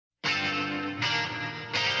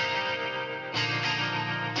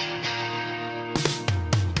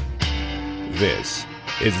This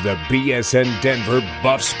is the BSN Denver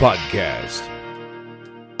Buffs Podcast.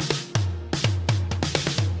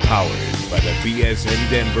 Powered by the BSN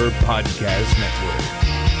Denver Podcast Network.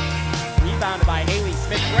 Rebounded by Haley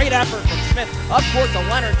Smith. Great effort from Smith. Up court to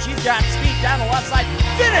Leonard. She's got speed down the left side.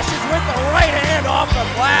 Finishes with the right hand off the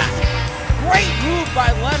glass. Great move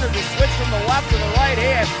by Leonard to switch from the left to the right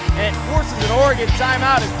hand. And it forces an Oregon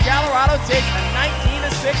timeout as Colorado takes a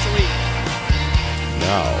 19-6 lead.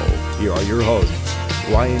 Now, here are your hosts,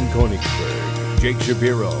 Ryan Koenigsberg, Jake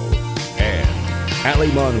Shapiro, and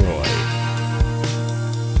Allie Monroy.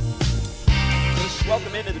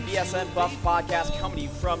 Welcome into the BSN Buffs Podcast, coming to you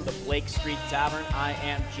from the Blake Street Tavern. I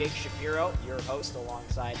am Jake Shapiro, your host,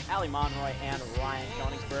 alongside Allie Monroy and Ryan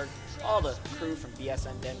Koenigsberg. All the crew from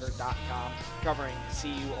bsndenver.com covering CU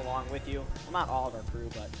along with you. Well, not all of our crew,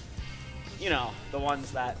 but you know, the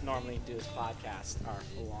ones that normally do this podcast are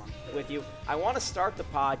along with you. I want to start the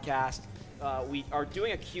podcast. We are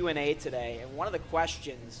doing a Q&A today, and one of the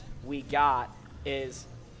questions we got is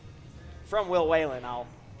from Will Whalen. I'll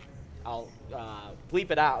bleep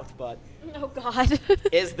it out, but oh God,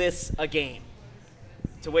 is this a game?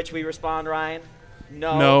 To which we respond, Ryan,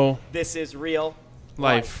 no. This is real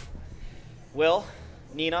life. Will,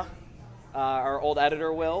 Nina, our old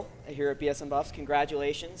editor Will here at BSN Buffs,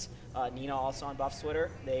 congratulations. Nina also on Buffs Twitter.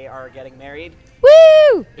 They are getting married.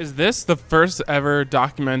 woo! Is this the first ever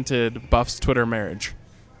documented Buffs Twitter marriage?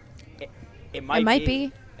 It might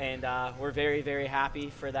be. And we're very, very happy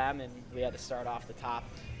for them, and we had to start off the top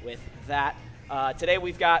with that. Today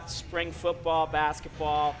we've got spring football,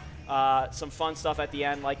 basketball, some fun stuff at the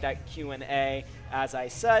end like that Q&A, as I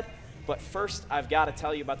said. But first, I've got to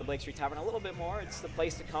tell you about the Blake Street Tavern a little bit more. It's the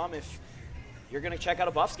place to come if you're going to check out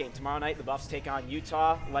a Buffs game. Tomorrow night, the Buffs take on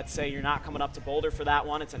Utah. Let's say you're not coming up to Boulder for that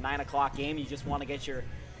one. It's a 9 o'clock game. You just want to get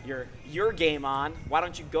your game on. Why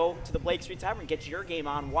don't you go to the Blake Street Tavern and get your game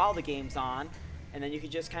on while the game's on, and then you can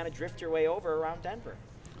just kind of drift your way over around Denver.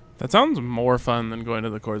 That sounds more fun than going to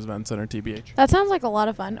the Coors Event Center, TBH. That sounds like a lot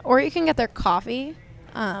of fun. Or you can get their coffee.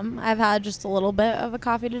 I've had just a little bit of a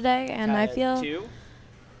coffee today, and I feel two?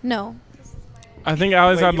 No. I think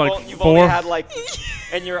Allie's had like you've 4. only had like,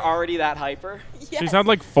 and you're already that hyper. Yes. She's had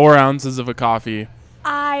like 4 ounces of a coffee.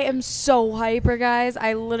 I am so hyper, guys.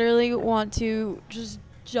 I literally want to just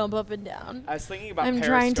jump up and down. I was thinking about I'm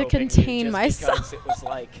trying to periscoping contain you just myself. because it was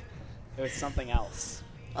like it was something else.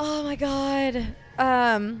 Oh my God.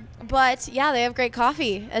 But yeah, they have great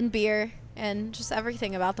coffee and beer, and just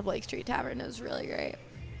everything about the Blake Street Tavern is really great.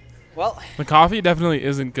 Well, The coffee definitely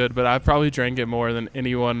isn't good, but I've probably drank it more than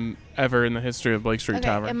anyone ever in the history of Blake Street Okay,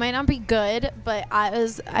 Tavern. it might not be good, but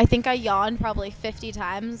I think I yawned probably 50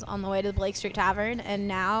 times on the way to the Blake Street Tavern, and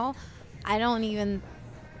now I don't even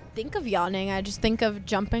think of yawning. I just think of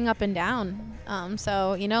jumping up and down.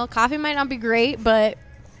 So, you know, coffee might not be great, but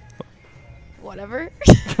whatever.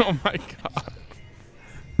 Oh my God.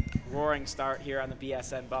 roaring start here on the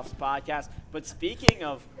BSN Buffs podcast. But speaking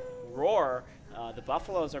of roar, the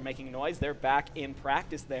Buffaloes are making noise. They're back in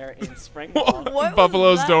practice there in spring ball. What was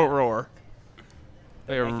Buffaloes that? don't roar.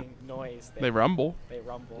 They're making noise. They rumble. They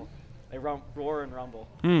rumble. They roar and rumble.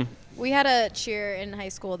 We had a cheer in high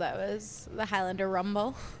school that was the Highlander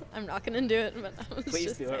Rumble. I'm not going to do it, but I was Please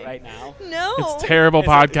just do saying. it right now. No. It's terrible Is it-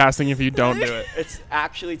 podcasting if you don't do it. It's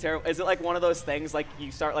actually terrible. Is it like one of those things like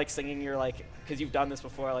you start like singing your like, because you've done this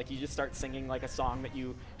before, like you just start singing like a song that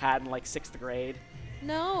you had in like 6th grade?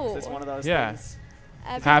 No. Is this one of those Yeah. things?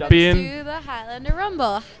 Everyone Happy and- do the Highlander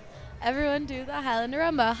Rumble. Everyone do the Highlander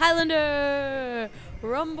Rumble. Highlander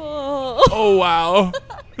Rumble. Oh, wow.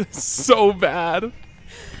 So bad.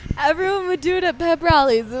 Everyone would do it at pep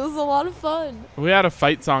rallies. It was a lot of fun. We had a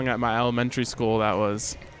fight song at my elementary school that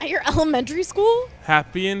was At your elementary school?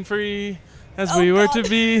 happy and free as Oh, we were God. to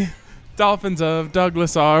be. Dolphins of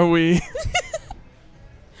Douglas are we.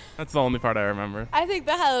 That's the only part I remember. I think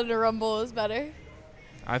the Highlander Rumble is better.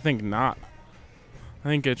 I think not. I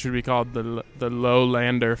think it should be called the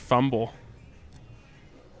Lowlander Fumble.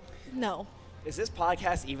 No. Is this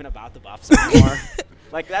podcast even about the Buffs anymore?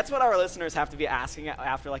 Like, that's what our listeners have to be asking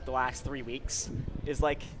after, like, the last 3 weeks. Is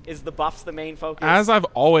the Buffs the main focus? As I've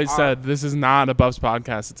always Our- said, this is not a Buffs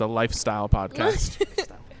podcast. It's a lifestyle podcast.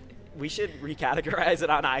 We should recategorize it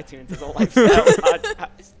on iTunes as a lifestyle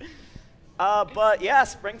podcast. But, yeah,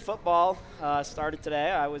 spring football started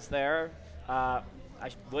today. I was there. I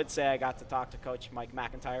would say I got to talk to Coach Mike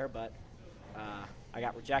McIntyre, but I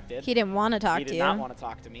got rejected. He didn't want to talk He to did you. not want to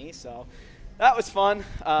talk to me, so that was fun.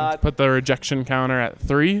 Put the rejection counter at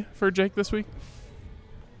 3 for Jake this week.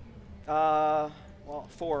 Well,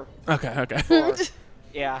 4. Okay. 4.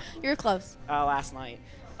 Yeah, You're close. last night.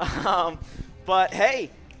 But,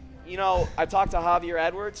 hey, I talked to Javier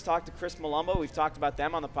Edwards, talked to Chris Malumba. We've talked about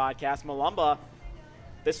them on the podcast. Malumba,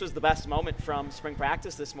 this was the best moment from spring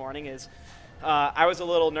practice this morning is I was a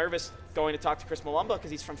little nervous going to talk to Chris Malumba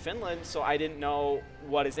because he's from Finland, so I didn't know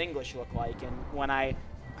what his English looked like. And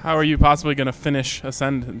How are you possibly going to finish a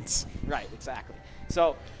sentence? Right, exactly.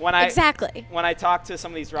 So when I talk to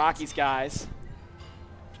some of these Rockies guys,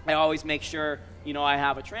 I always make sure, I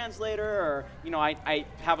have a translator or, I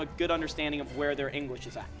have a good understanding of where their English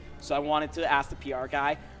is at. So I wanted to ask the PR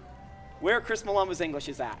guy where Chris Malumba's English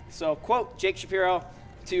is at. So quote Jake Shapiro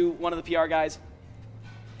to one of the PR guys,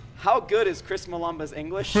 how good is Chris Malumba's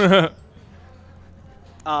English?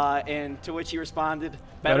 And to which he responded,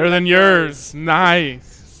 better than yours.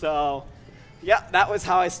 Nice. So, yeah, that was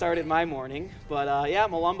how I started my morning. But,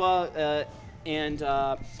 Malumba and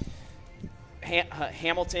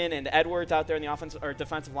Hamilton and Edwards out there in the offensive or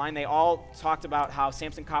defensive line, they all talked about how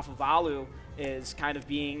Samson Kafavalu is kind of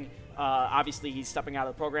being obviously he's stepping out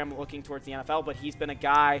of the program looking towards the NFL, but he's been a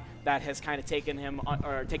guy that has kind of taken them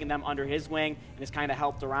under his wing and has kind of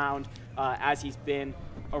helped around as he's been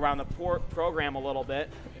around the program a little bit.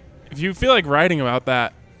 If you feel like writing about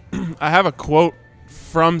that, I have a quote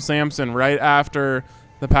from Samson right after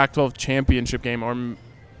the Pac-12 championship game, or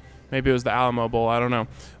maybe it was the Alamo Bowl, I don't know.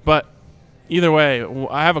 But either way,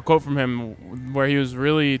 I have a quote from him where he was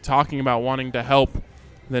really talking about wanting to help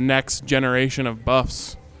the next generation of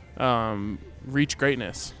Buffs reach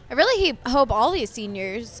greatness. I really hope all these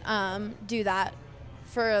seniors do that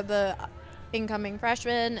for the incoming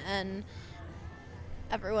freshmen and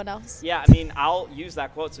everyone else. Yeah, I mean, I'll use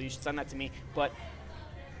that quote, so you should send that to me. But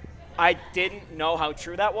I didn't know how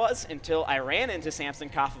true that was until I ran into Samson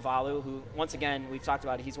Kafavalu, who, once again, we've talked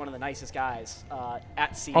about it, he's one of the nicest guys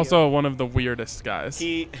at CU. Also one of the weirdest guys.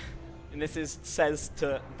 And this says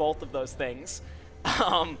to both of those things.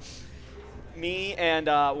 Me and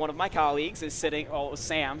one of my colleagues is sitting,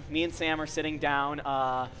 Sam. Me and Sam are sitting down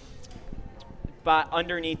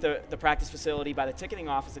underneath the practice facility by the ticketing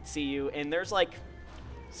office at CU, and there's like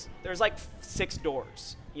 6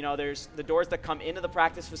 doors. There's the doors that come into the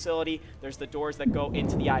practice facility. There's the doors that go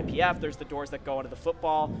into the IPF. There's the doors that go into the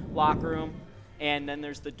football locker room. And then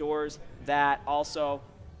there's the doors that also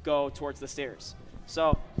go towards the stairs.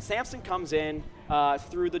 So Samson comes in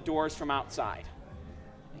through the doors from outside.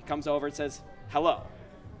 He comes over and says, hello.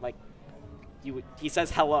 He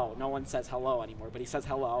says hello. No one says hello anymore, but he says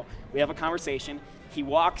hello. We have a conversation. He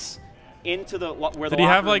walks into where the locker room is. Did he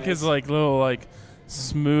have his little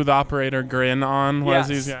smooth operator grin on?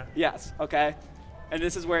 Yes. Okay. And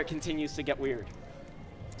this is where it continues to get weird.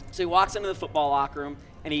 So he walks into the football locker room,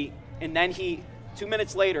 and then he 2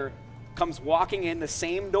 minutes later comes walking in the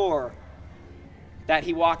same door that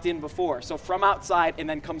he walked in before. So from outside, and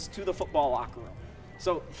then comes to the football locker room.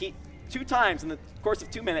 So he 2 times in the course of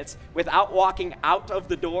 2 minutes, without walking out of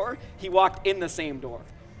the door, he walked in the same door.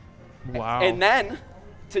 Wow. And then,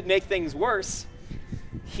 to make things worse,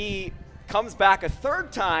 he comes back a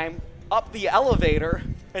 3rd time up the elevator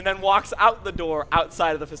and then walks out the door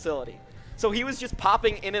outside of the facility. So he was just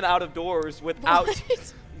popping in and out of doors without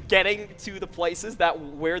getting to the places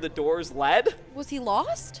where the doors led. Was he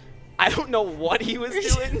lost? I don't know what he was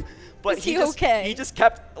doing, but he just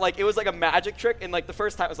kept, it was like a magic trick. And the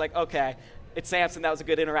first time I was like, okay, it's Samson. That was a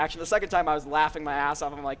good interaction. The second time I was laughing my ass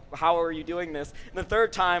off. I'm like, how are you doing this? And the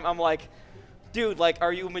 3rd time I'm like, dude,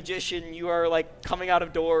 are you a magician? You are coming out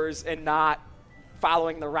of doors and not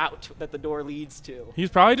following the route that the door leads to. He's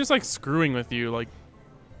probably just screwing with you,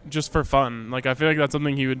 just for fun. I feel like that's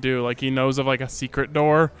something he would do. He knows of a secret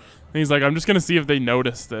door. And he's like, I'm just going to see if they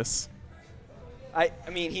notice this. I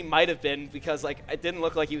mean, he might have been because it didn't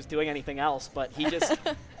look like he was doing anything else, but he just, I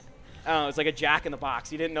don't know, it's like a jack in the box.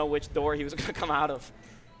 He didn't know which door he was going to come out of.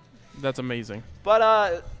 That's amazing.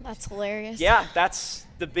 But that's hilarious. Yeah, that's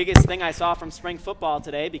the biggest thing I saw from spring football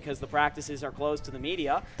today because the practices are closed to the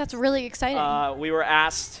media. That's really exciting. We were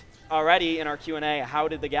asked already in our Q&A, how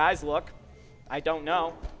did the guys look? I don't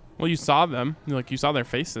know. Well, you saw them. You saw their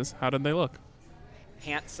faces. How did they look?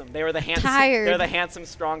 Handsome. They were the handsome. Tired. They're the handsome,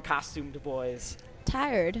 strong, costumed boys.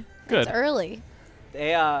 Tired. Good. It's early.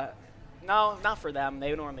 They no, not for them.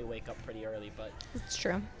 They normally wake up pretty early, but it's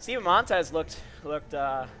true. Steven Montez looked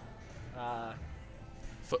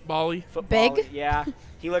football-y. Big? Yeah.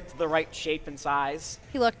 He looked the right shape and size.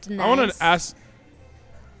 He looked nice. I want to ask,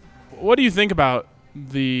 what do you think about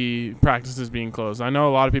the practices being closed? I know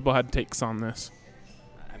a lot of people had takes on this.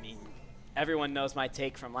 I mean, everyone knows my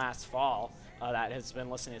take from last fall that has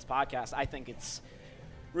been listening to this podcast. I think it's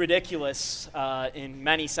ridiculous in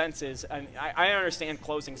many senses. I understand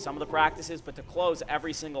closing some of the practices, but to close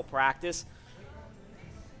every single practice,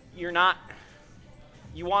 you're not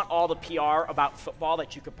you want all the PR about football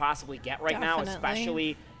that you could possibly get right now, Definitely.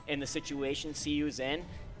 especially in the situation CU's in.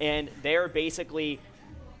 And they're basically,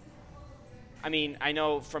 I mean, I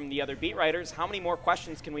know from the other beat writers, how many more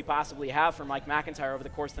questions can we possibly have for Mike McIntyre over the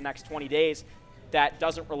course of the next 20 days that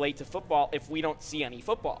doesn't relate to football if we don't see any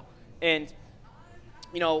football? And,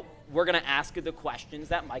 you know, we're going to ask the questions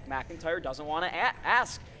that Mike McIntyre doesn't want to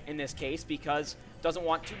ask in this case, because doesn't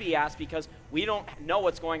want to be asked, because we don't know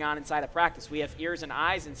what's going on inside of practice. We have ears and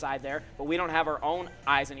eyes inside there, but we don't have our own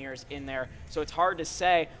eyes and ears in there. So it's hard to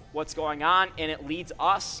say what's going on, and it leads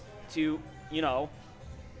us to, you know,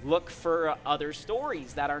 look for other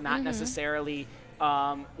stories that are not necessarily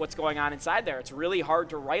what's going on inside there. It's really hard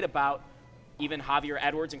to write about even Javier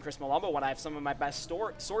Edwards and Chris Malumbo when I have some of my best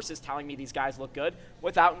sources telling me these guys look good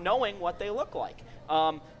without knowing what they look like.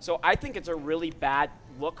 So I think it's a really bad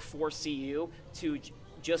look for CU to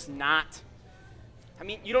just not – I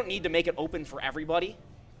mean, you don't need to make it open for everybody,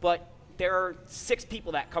 but there are 6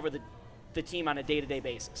 people that cover the team on a day-to-day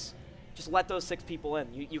basis. Just let those 6 people in.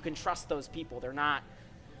 You can trust those people. They're not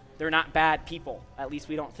bad people. At least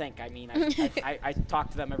we don't think. I mean, I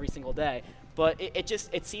talk to them every single day. But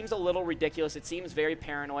it seems a little ridiculous. It seems very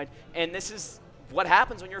paranoid. And this is what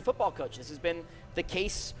happens when you're a football coach. This has been the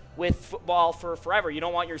case with football for forever. You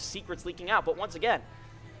don't want your secrets leaking out. But once again,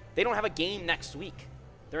 they don't have a game next week.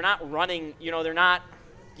 They're not running, you know,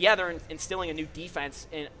 they're instilling a new defense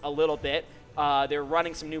in a little bit. They're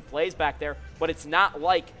running some new plays back there. But it's not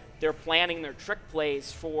like they're planning their trick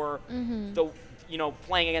plays for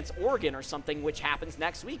playing against Oregon or something, which happens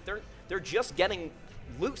next week. They're just getting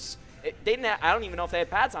loose. I don't even know if they had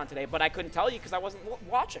pads on today, but I couldn't tell you because I wasn't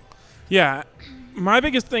watching. Yeah, my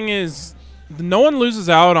biggest thing is no one loses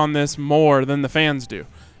out on this more than the fans do.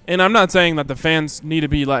 And I'm not saying that the fans need to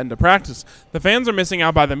be let into practice. The fans are missing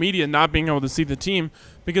out by the media not being able to see the team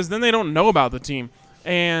because then they don't know about the team.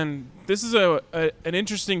 And this is an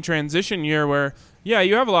interesting transition year where, yeah,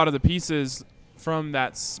 you have a lot of the pieces from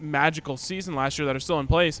that magical season last year that are still in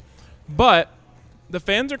place, but the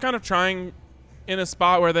fans are kind of trying in a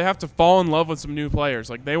spot where they have to fall in love with some new players.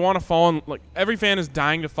 Like they want to every fan is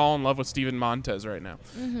dying to fall in love with Steven Montez right now.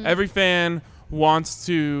 Every fan wants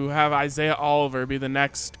to have Isaiah Oliver be the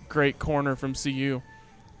next great corner from CU.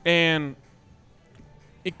 And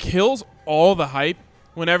it kills all the hype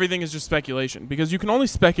when everything is just speculation, because you can only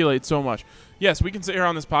speculate so much. Yes, we can sit here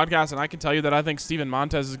on this podcast and I can tell you that I think Steven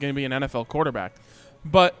Montez is going to be an NFL quarterback.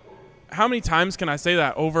 But how many times can I say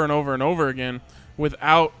that over and over and over again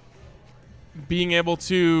without being able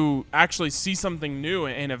to actually see something new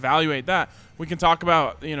and evaluate that? We can talk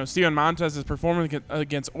about, Steven Montez's performance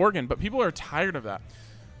against Oregon, but people are tired of that.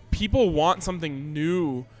 People want something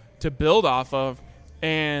new to build off of,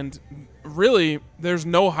 and really there's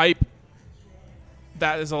no hype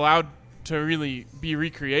that is allowed to really be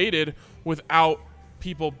recreated without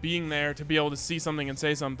people being there to be able to see something and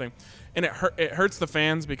say something. And it hurts the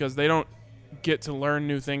fans because they don't get to learn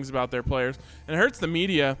new things about their players. And it hurts the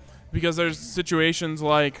media because there's situations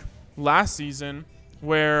like last season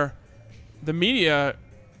where the media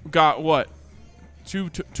got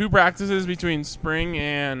two practices between spring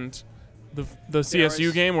and the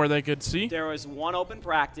CSU game where they could see? There was one open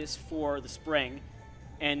practice for the spring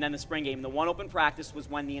and then the spring game. The one open practice was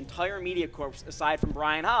when the entire media corps, aside from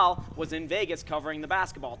Brian Howell, was in Vegas covering the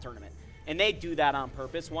basketball tournament. And they do that on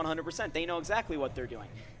purpose, 100%. They know exactly what they're doing.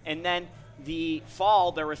 And then the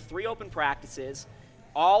fall, there were 3 open practices,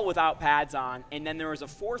 all without pads on, and then there was a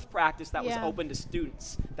 4th practice that was open to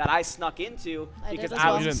students that I snuck into because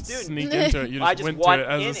I was a student. Sneak into it. You just I just went went to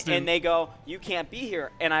it as in, a student. and they go, "You can't be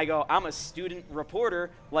here." And I go, "I'm a student reporter,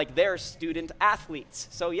 like they're student athletes.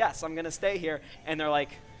 So yes, I'm gonna stay here." And they're like,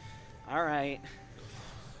 "All right."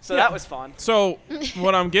 So that was fun. So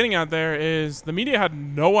what I'm getting at there is the media had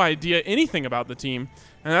no idea anything about the team,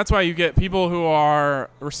 and that's why you get people who are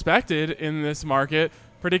respected in this market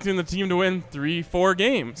predicting the team to win 3-4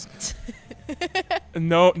 games.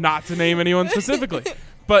 No, not to name anyone specifically.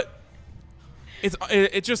 But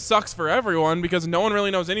it just sucks for everyone because no one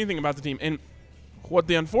really knows anything about the team. And what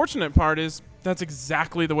the unfortunate part is, that's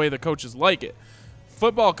exactly the way the coaches like it.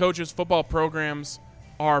 Football coaches, football programs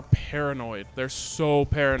are paranoid. They're so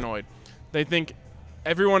paranoid. They think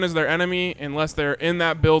everyone is their enemy unless they're in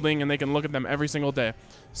that building and they can look at them every single day.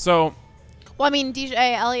 So... Well, I mean,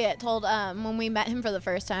 DJ Elliott told when we met him for the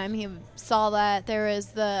first time, he saw that there was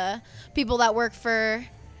the people that work for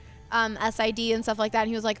SID and stuff like that, and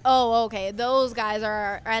he was like, oh, okay, those guys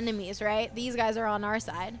are our enemies, right? These guys are on our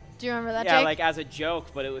side. Do you remember that, Yeah, Jake? like as a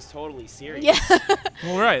joke, but it was totally serious. Yeah.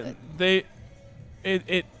 Well, right.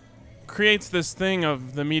 It creates this thing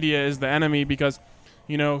of the media is the enemy because,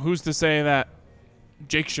 who's to say that,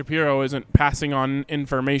 Jake Shapiro isn't passing on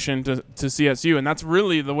information to CSU, and that's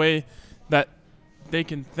really the way that they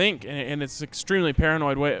can think, and it's extremely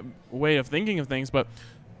paranoid way of thinking of things, but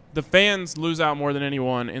the fans lose out more than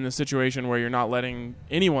anyone in the situation where you're not letting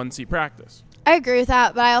anyone see practice. I agree with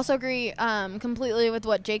that, but I also agree completely with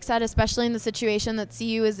what Jake said, especially in the situation that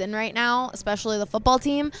CU is in right now, especially the football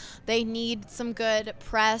team. They need some good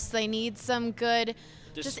press. They need some good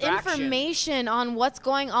just information on what's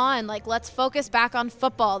going on. Like, let's focus back on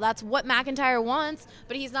football. That's what McIntyre wants,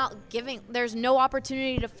 but he's not giving – there's no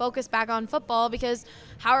opportunity to focus back on football because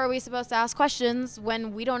how are we supposed to ask questions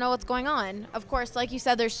when we don't know what's going on? Of course, like you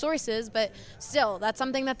said, there's sources, but still, that's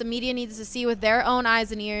something that the media needs to see with their own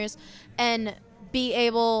eyes and ears and be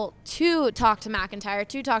able to talk to McIntyre,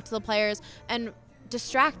 to talk to the players, and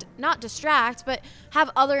not distract, but have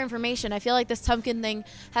other information. I feel like this Tumpkin thing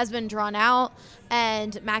has been drawn out,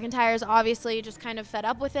 and McIntyre's obviously just kind of fed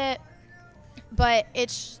up with it. But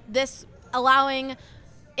it's this allowing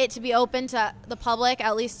it to be open to the public,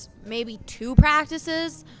 at least maybe 2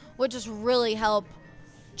 practices, would just really help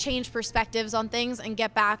change perspectives on things and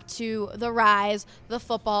get back to the rise, the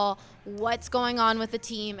football, what's going on with the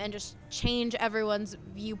team, and just change everyone's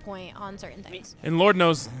viewpoint on certain things. And Lord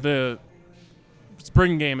knows the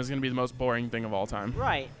spring game is going to be the most boring thing of all time.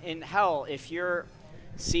 Right. And hell, if you're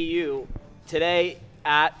CU today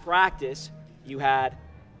at practice, you had,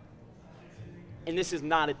 and this is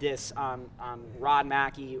not a diss on Rod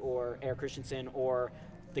Mackey or Eric Christensen or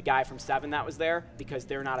the guy from 7 that was there, because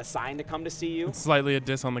they're not assigned to come to CU. It's slightly a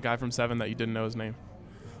diss on the guy from 7 that you didn't know his name.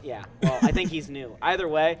 Yeah, well, I think he's new. Either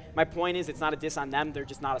way, my point is it's not a diss on them. They're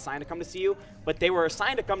just not assigned to come to CU. But they were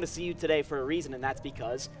assigned to come to CU today for a reason, and that's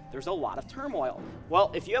because there's a lot of turmoil.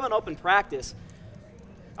 Well, if you have an open practice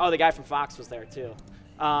 – oh, the guy from Fox was there too.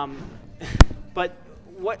 But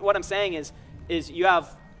what I'm saying is you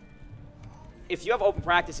have – if you have open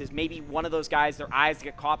practices, maybe one of those guys, their eyes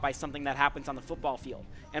get caught by something that happens on the football field.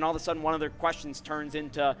 And all of a sudden one of their questions turns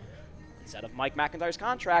into, instead of Mike McIntyre's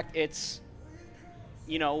contract, it's –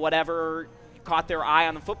 whatever caught their eye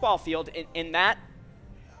on the football field. And that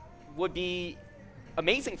would be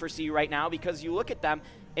amazing for CU right now, because you look at them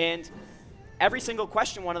and every single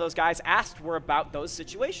question one of those guys asked were about those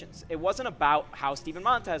situations. It wasn't about how Steven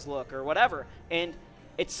Montez looked or whatever. And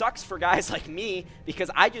it sucks for guys like me,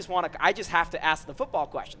 because I just have to ask the football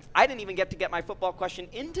questions. I didn't even get to get my football question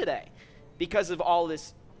in today because of all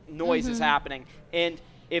this noise that's happening. And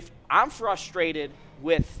if I'm frustrated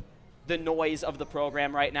with the noise of the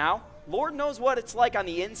program right now, Lord knows what it's like on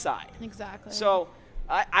the inside. Exactly. So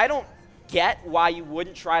I don't get why you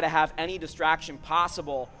wouldn't try to have any distraction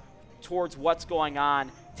possible towards what's going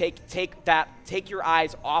on. Take your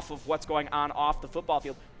eyes off of what's going on off the football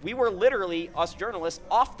field. We were literally, us journalists,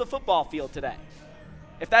 off the football field today.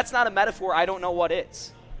 If that's not a metaphor, I don't know what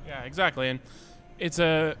is. Yeah, exactly. And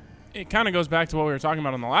it kind of goes back to what we were talking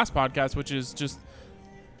about on the last podcast, which is just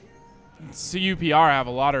CUPR. I have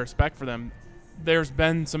a lot of respect for them. There's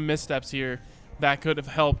been some missteps here that could have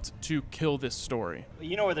helped to kill this story.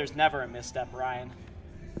 You know where there's never a misstep, Ryan?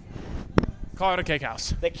 Colorado Keg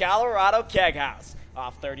House. The Colorado Keg House,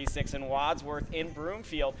 off 36 in Wadsworth in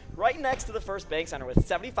Broomfield, right next to the First Bank Center, with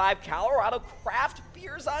 75 Colorado craft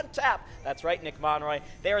beers on tap. That's right, Nick Monroy.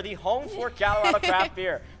 They are the home for Colorado craft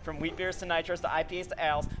beer. From wheat beers to nitros to IPAs to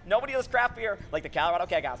ales, nobody does craft beer like the Colorado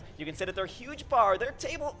Keg House. You can sit at their huge bar, their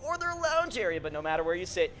table, or their lounge area, but no matter where you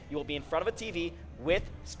sit, you will be in front of a TV with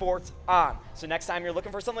sports on. So next time you're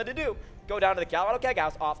looking for something to do, go down to the Colorado Keg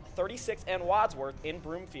House off 36 and Wadsworth in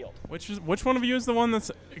Broomfield. Which one of you is the one that's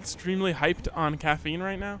extremely hyped on caffeine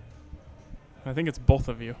right now? I think it's both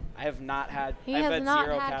of you. I have not had. He has not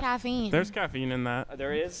had caffeine. There's caffeine in that.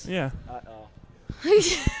 There is? Yeah. Uh-oh.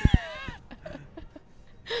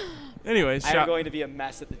 Anyways, I'm going to be a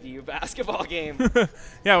mess at the DU basketball game.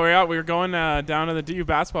 Yeah, we're out. We're going down to the DU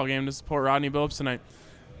basketball game to support Rodney Billups tonight.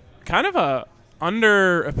 Kind of a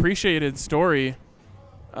underappreciated story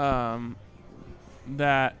that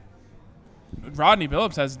Rodney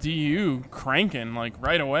Billups has DU cranking like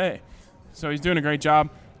right away. So he's doing a great job.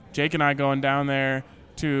 Jake and I going down there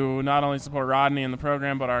to not only support Rodney in the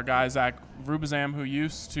program, but our guy Zach Rubizam, who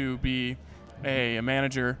used to be a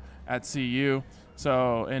manager at CU,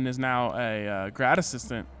 and is now a grad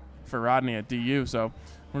assistant for Rodney at DU. So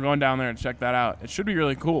we're going down there to check that out. It should be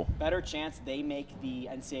really cool. Better chance they make the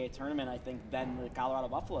NCAA tournament, I think, than the Colorado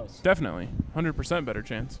Buffaloes. Definitely. 100% better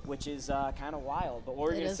chance. Which is kind of wild. But what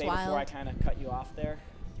were you going to say before I kind of cut you off there?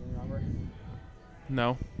 Do you remember?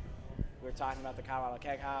 No. We were talking about the Colorado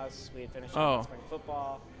Keg House. We had finished up spring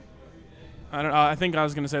football. I don't know. I think I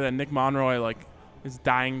was going to say that Nick Monroy is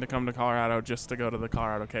dying to come to Colorado just to go to the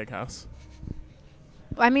Colorado Keg House.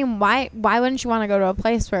 I mean, why wouldn't you want to go to a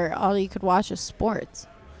place where all you could watch is sports?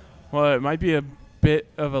 Well, it might be a bit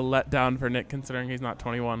of a letdown for Nick considering he's not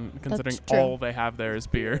 21, considering all they have there is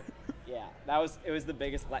beer. Yeah, it was the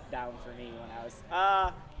biggest letdown for me when I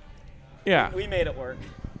was yeah. We made it work.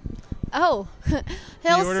 Oh,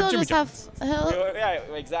 he'll still just have yeah,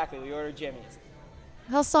 exactly. We ordered Jimmy's.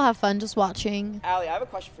 He'll still have fun just watching. Allie, I have a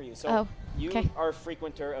question for you. So you are a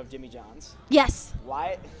frequenter of Jimmy John's. Yes.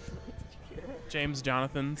 Why? James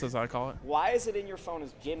Jonathan's, as I call it. Why is it in your phone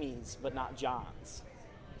as Jimmy's but not John's?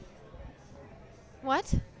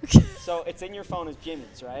 What? So it's in your phone as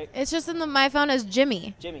Jimmy's, right? It's just in my phone as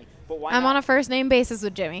Jimmy. Jimmy, but why? I'm on a first name basis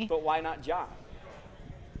with Jimmy. But why not John?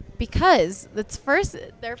 Because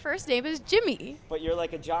their first name is Jimmy. But you're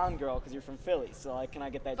like a John girl because you're from Philly. So like, can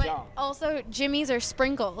I get that But John? also, Jimmy's are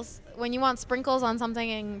sprinkles. When you want sprinkles on something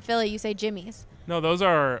in Philly, you say Jimmy's. No, those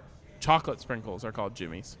are chocolate sprinkles are called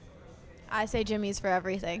Jimmy's. I say Jimmy's for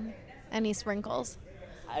everything. Any sprinkles.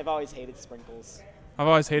 I've always hated sprinkles. I've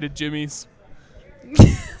always hated Jimmy's.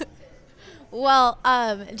 Well,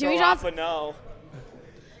 Jimmy John's. No.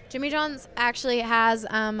 Jimmy John's actually has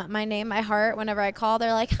my name, my heart. Whenever I call,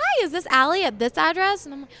 they're like, "Hi, is this Allie at this address?"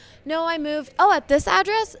 And I'm like, "No, I moved." "Oh, at this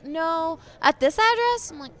address?" "No, at this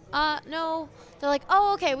address?" I'm like, "No." They're like,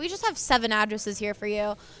 "Oh, okay. We just have 7 addresses here for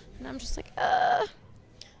you." And I'm just like,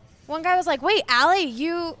 One guy was like, "Wait, Allie,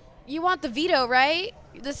 you want the Vito, right?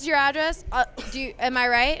 This is your address? Am I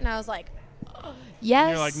right?" And I was like, "Yes."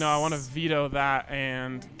 And you're like, "No, I want to veto that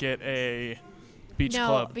and get a beach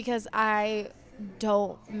club." No, because I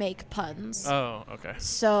don't make puns. Oh, okay.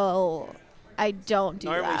 So I don't do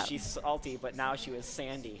Normally that. she's salty, but now she was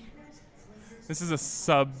Sandy. This is a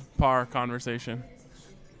subpar conversation.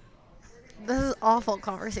 This is awful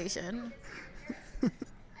conversation.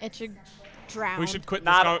 It should drown. We should quit.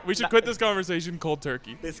 We should quit this conversation cold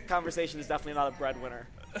turkey. This conversation is definitely not a breadwinner.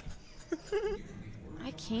 I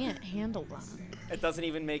can't handle them. It doesn't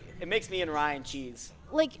even it makes me and Ryan cheese.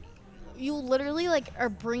 Like, you literally are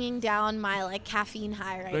bringing down my caffeine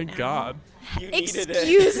high right now. Thank God. You needed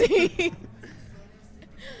Excuse me.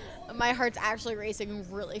 My heart's actually racing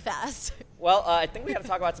really fast. Well, I think we got to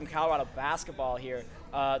talk about some Colorado basketball here.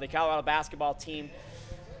 The Colorado basketball team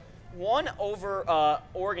won over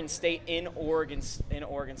Oregon State in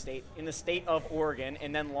the state of Oregon,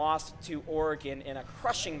 and then lost to Oregon in a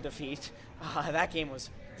crushing defeat. That game was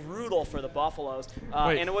brutal for the Buffaloes,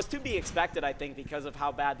 and it was to be expected, I think, because of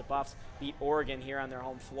how bad the Buffs beat Oregon here on their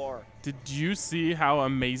home floor. Did you see how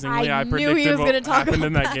amazingly I knew he was predicted gonna what talk happened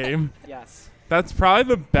in about that game? Yes. That's probably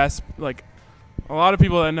the best. A lot of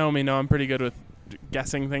people that know me know I'm pretty good with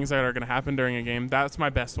guessing things that are going to happen during a game. That's my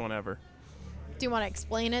best one ever. Do you want to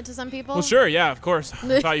explain it to some people? Well, sure, yeah, of course.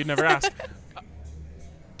 I thought you'd never ask.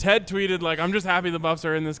 Ted tweeted, I'm just happy the Buffs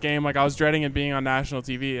are in this game. I was dreading it being on national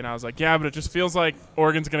TV, and I was like, yeah, but it just feels like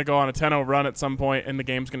Oregon's going to go on a 10-0 run at some point, and the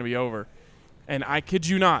game's going to be over. And I kid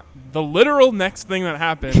you not, the literal next thing that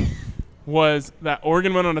happened was that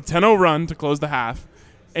Oregon went on a 10-0 run to close the half,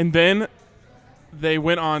 and then they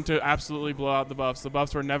went on to absolutely blow out the Buffs. The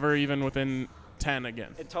Buffs were never even within 10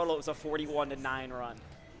 again. In total, it was a 41-9 run.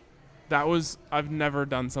 I've never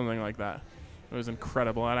done something like that. It was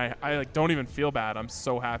incredible, and I don't even feel bad. I'm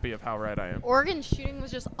so happy of how right I am. Oregon's shooting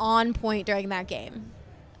was just on point during that game.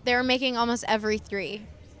 They were making almost every 3.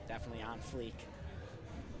 Definitely on fleek.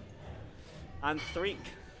 On threek,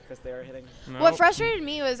 because they were hitting. Nope. What frustrated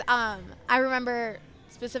me was I remember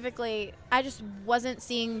specifically I just wasn't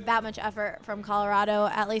seeing that much effort from Colorado,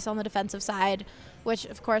 at least on the defensive side, which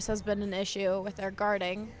of course has been an issue with their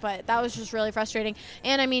guarding, but that was just really frustrating.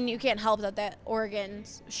 And I mean, you can't help that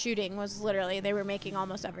Oregon's shooting was literally, they were making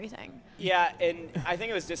almost everything. Yeah, and I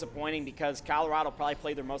think it was disappointing because Colorado probably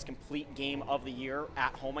played their most complete game of the year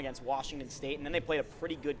at home against Washington State, and then they played a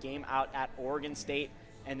pretty good game out at Oregon State,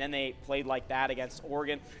 and then they played like that against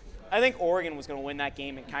Oregon. I think Oregon was going to win that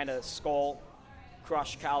game and kind of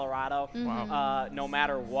crush Colorado, no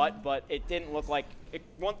matter what. But it looked like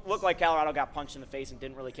Colorado got punched in the face and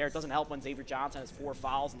didn't really care. It doesn't help when Xavier Johnson has 4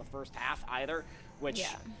 fouls in the first half either, which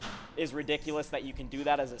is ridiculous that you can do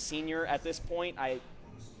that as a senior at this point. I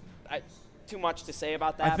too much to say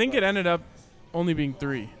about that. I think it ended up only being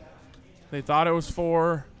 3. They thought it was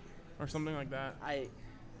 4 or something like that.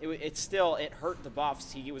 It hurt the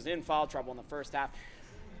Buffs. He was in foul trouble in the first half.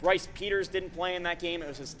 Bryce Peters didn't play in that game. It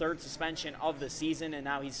was his 3rd suspension of the season, and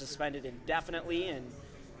now he's suspended indefinitely, and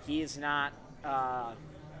he is not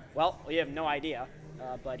we have no idea.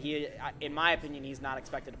 But he, in my opinion, he's not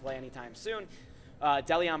expected to play anytime soon.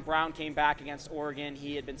 Delion Brown came back against Oregon.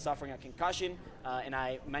 He had been suffering a concussion, and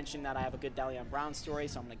I mentioned that I have a good Delion Brown story,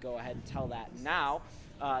 so I'm going to go ahead and tell that now.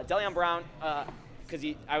 Delion Brown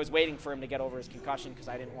because I was waiting for him to get over his concussion because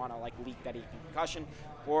I didn't want to like leak that he had a concussion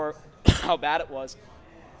or how bad it was.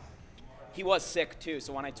 He was sick too,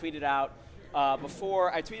 so when I tweeted out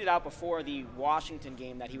before the Washington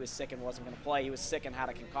game that he was sick and wasn't going to play. He was sick and had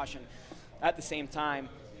a concussion at the same time.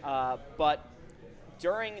 But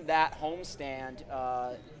during that homestand,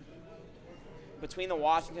 between the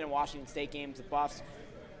Washington and Washington State games, the Buffs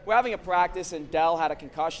were having a practice, and Dell had a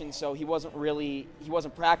concussion, so he wasn't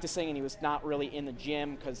practicing, and he was not really in the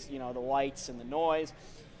gym because, the lights and the noise.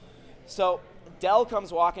 So Dell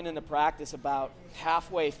comes walking into practice about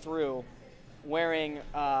halfway through wearing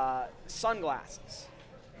sunglasses.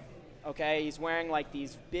 Okay, he's wearing like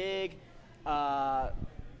these big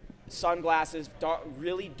sunglasses,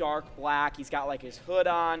 really dark black. He's got like his hood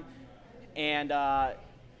on, and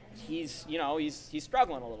he's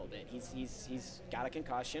struggling a little bit. He's got a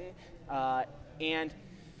concussion, and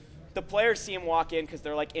the players see him walk in because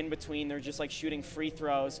they're like in between. They're just like shooting free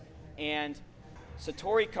throws, and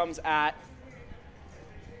Satori comes at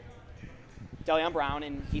Delion Brown,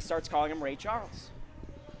 and he starts calling him Ray Charles.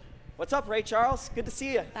 What's up, Ray Charles? Good to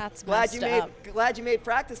see you. That's glad you made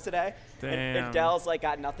practice today. Damn. And Dell's like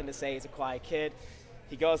got nothing to say. He's a quiet kid.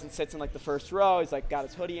 He goes and sits in like the first row. He's like got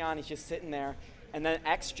his hoodie on. He's just sitting there. And then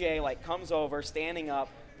XJ like comes over, standing up,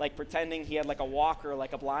 like pretending he had like a walker,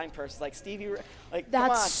 like a blind person. Like Stevie, like That's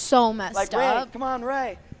come on. so messed like, up. Ray, come on,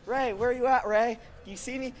 Ray, where are you at, Ray? You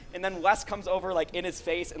see me? And then Wes comes over like in his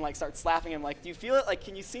face and like starts slapping him. Like, do you feel it? Like,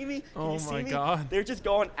 can you see me? Can you see me? God. They're just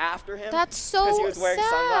going after him. That's so because he was wearing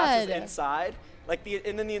sunglasses sad. inside. Like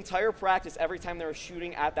and then the entire practice, every time they were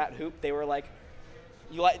shooting at that hoop, they were like,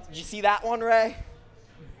 did you see that one, Ray?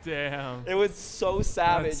 Damn. It was so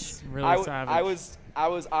savage. That's really savage. I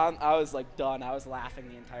was like done. I was laughing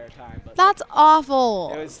the entire time. But That's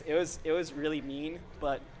awful. It was really mean.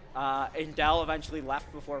 But and Dell eventually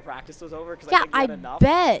left before practice was over because yeah, I think he had enough.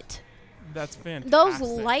 Bet. That's fantastic. Those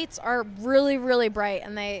lights are really, really bright,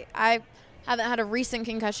 and I haven't had a recent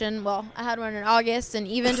concussion. Well, I had one in August, and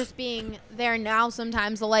even just being there now,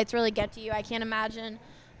 sometimes the lights really get to you. I can't imagine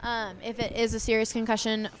if it is a serious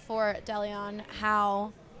concussion for Delion,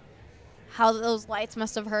 how those lights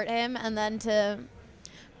must have hurt him, and then to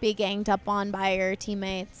be ganged up on by your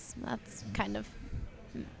teammates. That's kind of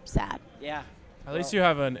sad. Yeah. At least you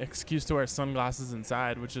have an excuse to wear sunglasses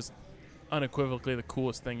inside, which is unequivocally the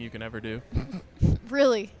coolest thing you can ever do.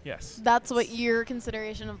 Really? Yes. That's what your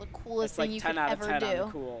consideration of the coolest thing you could ever do. 10 out of 10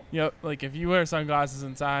 on cool. Yep. Like if you wear sunglasses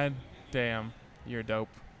inside, damn, you're dope.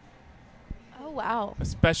 Oh, wow.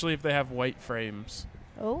 Especially if they have white frames.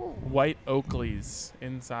 Oh. White Oakleys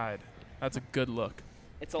inside. That's a good look.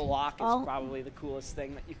 It's a lock is probably the coolest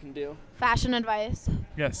thing that you can do. Fashion advice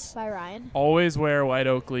Yes. by Ryan. Always wear white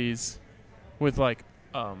Oakleys with like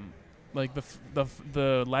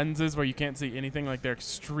the lenses where you can't see anything, like they're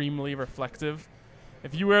extremely reflective.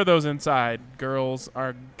 If you wear those inside, girls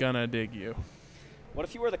are gonna dig you. What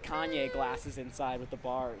if you wear the Kanye glasses inside with the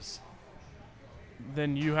bars?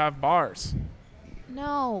 Then you have bars.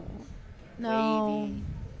 No. Wavy.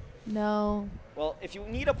 No. Well, if you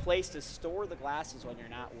need a place to store the glasses when you're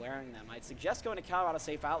not wearing them, I'd suggest going to Colorado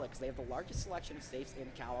Safe Outlet because they have the largest selection of safes in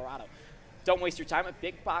Colorado. Don't waste your time at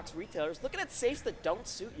big box retailers looking at safes that don't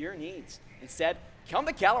suit your needs. Instead, come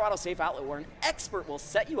to Colorado Safe Outlet where an expert will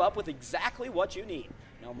set you up with exactly what you need.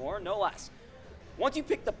 No more, no less. Once you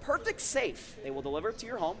pick the perfect safe, they will deliver it to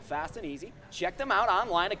your home fast and easy. Check them out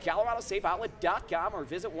online at coloradosafeoutlet.com or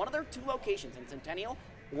visit one of their 2 locations in Centennial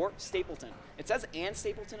or Stapleton. It says and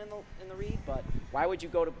Stapleton in the read, but why would you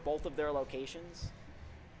go to both of their locations?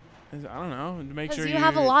 I don't know. To make sure Because you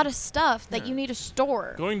have a lot of stuff that you need to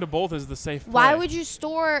store. Going to both is the safe play. Why would you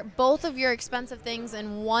store both of your expensive things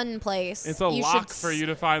in one place? It's a lock for you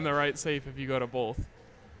to find the right safe if you go to both.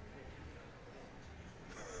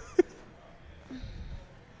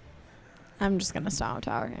 I'm just going to stop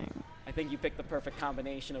talking. I think you picked the perfect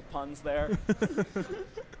combination of puns there.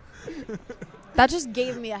 That just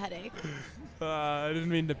gave me a headache. I didn't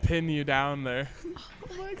mean to pin you down there.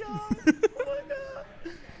 Oh my god. Oh my god.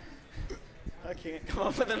 I can't come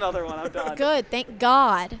up with another one. I'm done. Good. Thank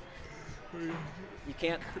God. You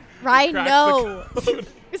can't. Right? No.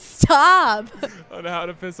 Stop. On how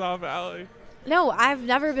to piss off Allie. No, I've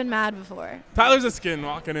never been mad before. Tyler's a skin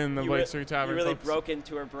walking in the You Blake Street Tavern. You really folks. broke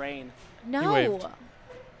into her brain. No. waved.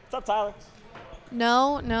 What's up, Tyler?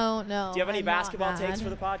 No. Do you have any I'm basketball not takes mad. for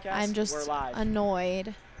the podcast? I'm just We're live.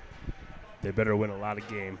 annoyed. They better win a lot of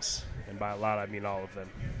games. And by a lot, I mean all of them.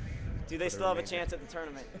 Do they still have a chance at the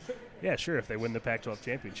tournament? Yeah, sure, if they win the Pac-12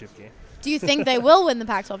 championship game. Do you think they will win the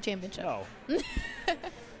Pac-12 championship? No.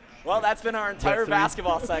 Well, that's been our entire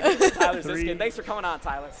basketball segment with Tyler Ziskin. Thanks for coming on,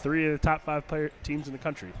 Tyler. 3 of the top 5 teams in the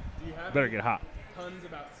country. Better get hot. Puns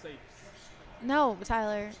about safes. No,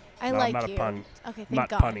 Tyler. I'm like not you. a pun. Okay, thank not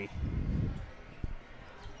God. punny.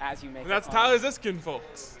 As you make And that's Tyler Ziskin,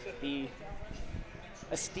 folks. The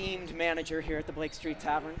esteemed manager here at the Blake Street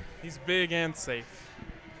Tavern. He's big and safe,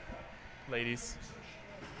 ladies.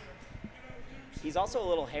 He's also a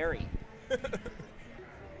little hairy.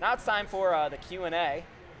 Now it's time for the Q&A,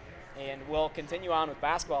 and we'll continue on with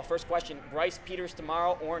basketball. First question, Bryce Peters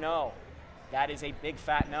tomorrow or no? That is a big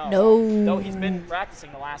fat no. No. Though he's been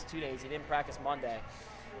practicing the last 2 days. He didn't practice Monday.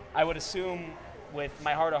 I would assume with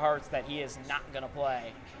my heart of hearts that he is not going to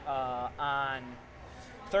play on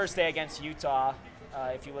Thursday against Utah.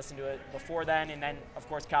 If you listen to it before then. And then, of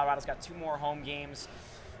course, Colorado's got 2 more home games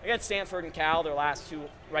against Stanford and Cal, their last 2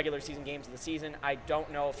 regular season games of the season. I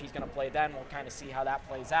don't know if he's going to play then. We'll kind of see how that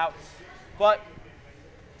plays out. But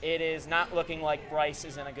it is not looking like Bryce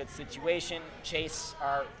is in a good situation. Chase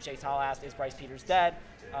Hall asked, is Bryce Peters dead?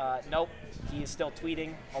 Nope. He is still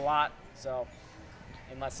tweeting a lot. So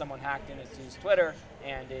unless someone hacked into his Twitter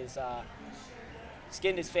and is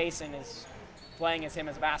skinned his face and is playing as him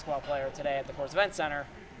as a basketball player today at the Coors Event Center,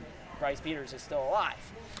 Bryce Peters is still alive.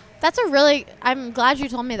 I'm glad you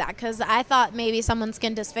told me that because I thought maybe someone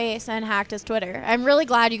skinned his face and hacked his Twitter. I'm really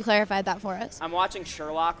glad you clarified that for us. I'm watching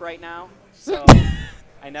Sherlock right now, so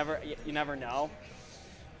you never know.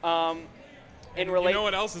 You know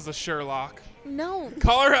what else is a Sherlock? No.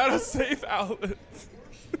 Colorado Safe Outlets.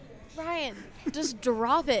 Ryan, just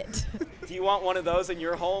drop it. Do you want one of those in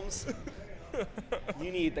your homes?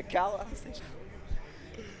 You need the Colorado Safe.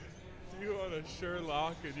 Do you want a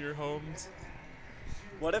Sherlock in your homes?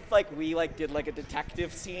 What if we did a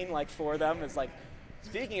detective scene for them? It's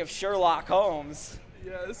speaking of Sherlock Holmes.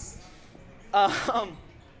 Yes.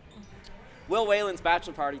 Will Whalen's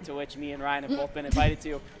bachelor party, to which me and Ryan have both been invited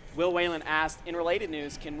to. Will Whalen asked, in related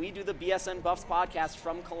news, can we do the BSN Buffs podcast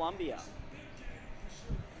from Columbia?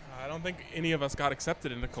 I don't think any of us got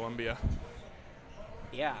accepted into Columbia.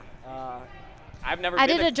 Yeah. I've never I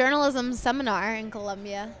been did a journalism seminar in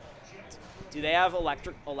Columbia. Do they have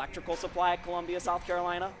electrical supply at Columbia, South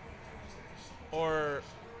Carolina? Or...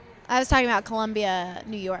 I was talking about Columbia,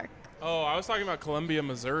 New York. Oh, I was talking about Columbia,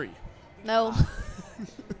 Missouri. No.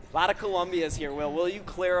 A lot of Columbias here, Will. Will you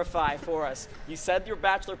clarify for us? You said your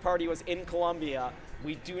bachelor party was in Columbia.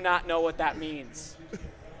 We do not know what that means.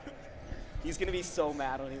 He's going to be so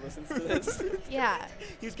mad when he listens to this. Yeah.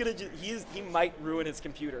 He might ruin his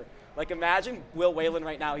computer. Imagine Will Whalen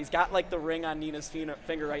right now. He's got, the ring on Nina's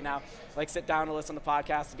finger right now. Sit down to listen to the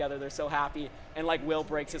podcast together. They're so happy. And, Will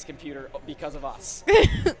breaks his computer because of us.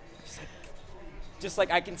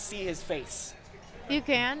 I can see his face. You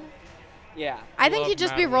can? Yeah. I think he'd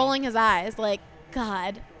just be Madeline. rolling his eyes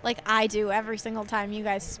God, I do every single time you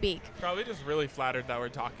guys speak. Probably just really flattered that we're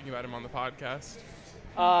talking about him on the podcast.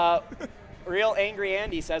 Real Angry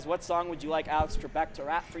Andy says, what song would you like Alex Trebek to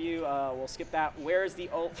rap for you? We'll skip that. Where is the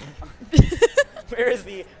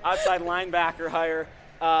outside linebacker hire?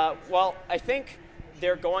 Well, I think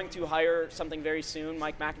they're going to hire something very soon.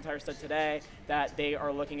 Mike McIntyre said today that they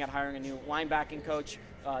are looking at hiring a new linebacking coach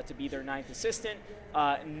to be their 9th assistant.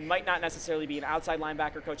 Might not necessarily be an outside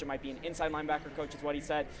linebacker coach. It might be an inside linebacker coach is what he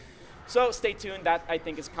said. So stay tuned. That, I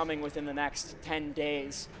think, is coming within the next 10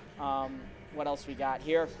 days. What else we got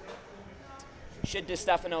here? Should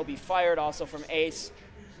DeStefano be fired? Also from Ace.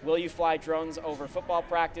 Will you fly drones over football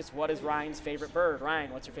practice? What is Ryan's favorite bird?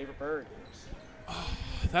 Ryan, what's your favorite bird?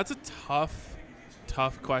 That's a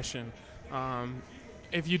tough question.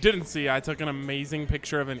 If you didn't see, I took an amazing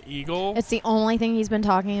picture of an eagle. It's the only thing he's been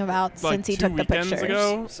talking about since he took the pictures.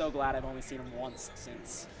 Ago. I'm so glad I've only seen him once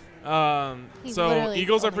since. So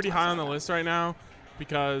Eagles are pretty high on the list right now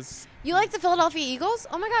because... You like the Philadelphia Eagles?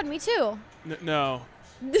 Oh, my God, me too. No.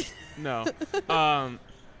 No.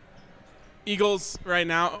 Eagles right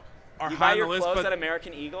now are high on the list, but at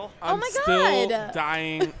American Eagle? I'm still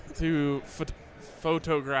dying to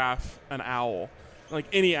photograph an owl.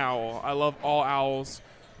 Any owl. I love all owls,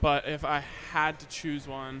 but if I had to choose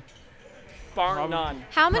one, bar none.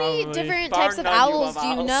 How many different types of owls do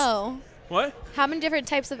you know? What? How many different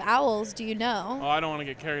types of owls do you know? Oh, I don't want to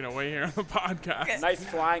get carried away here on the podcast. Nice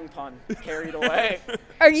flying pun. Carried away.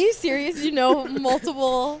 Are you serious? You know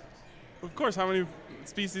multiple? Of course. How many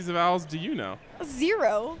species of owls do you know?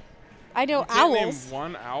 0. I know You can't owls. name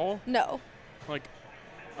one owl? No.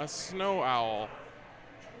 A snow owl.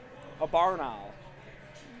 A barn owl.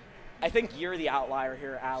 I think you're the outlier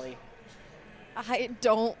here, Allie. I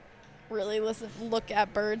don't really look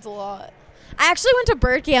at birds a lot. I actually went to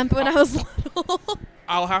bird camp when I was little.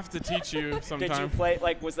 I'll have to teach you sometime. Did you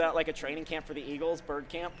play, was that like a training camp for the Eagles, bird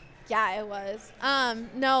camp? Yeah, it was.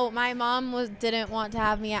 No, my mom didn't want to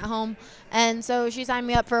have me at home, and so she signed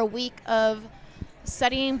me up for a week of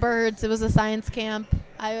studying birds. It was a science camp.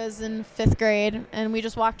 I was in 5th grade, and we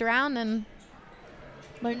just walked around and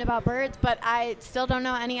learned about birds, but I still don't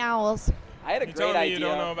know any owls. I had a great idea. You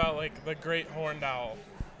don't know about, like, the great horned owl.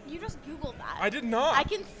 You just Googled that. I did not. I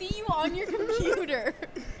can see you on your computer.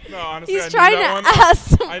 No, honestly, He's trying to act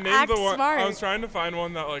smart. I was trying to find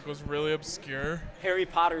one that, like, was really obscure. Harry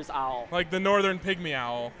Potter's owl. Like the northern pigmy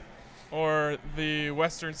owl. Or the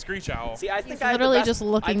western screech owl. See, I think He's literally I just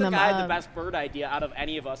looking them up. I had the best bird idea out of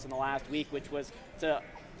any of us in the last week, which was to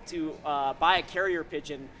buy a carrier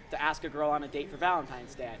pigeon to ask a girl on a date for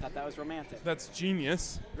Valentine's Day. I thought that was romantic. That's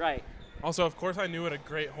genius. Right. Also, of course, I knew what a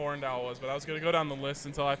great horned owl was, but I was going to go down the list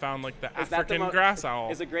until I found, like, the African grass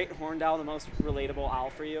owl. Is a great horned owl the most relatable owl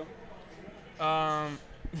for you?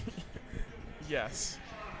 Yes.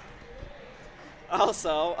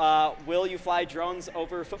 Also, will you fly drones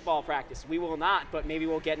over football practice? We will not, but maybe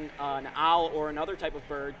we'll get an owl or another type of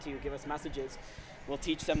bird to give us messages. We'll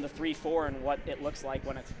teach them the 3-4 and what it looks like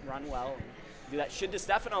when it's run well. And do that. Should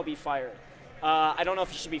DeStefano be fired? I don't know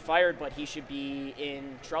if he should be fired, but he should be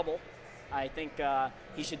in trouble. I think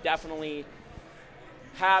he should definitely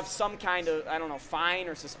have some kind of, fine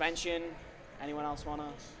or suspension. Anyone else want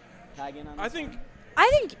to tag in on this? I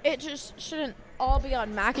think it just shouldn't all be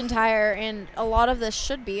on McIntyre, and a lot of this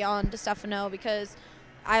should be on DeStefano because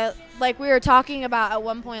like we were talking about at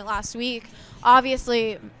one point last week,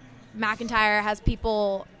 obviously McIntyre has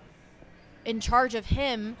people in charge of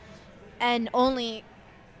him, and only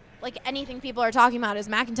like anything people are talking about is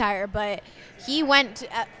McIntyre, but he went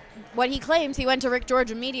what he claims, he went to Rick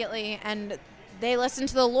George immediately, and they listened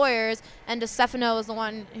to the lawyers, and DeStefano is the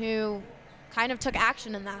one who kind of took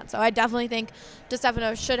action in that. So I definitely think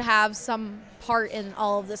DeStefano should have some part in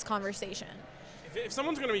all of this conversation. If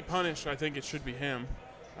someone's going to be punished, I think it should be him.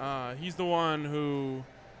 He's the one who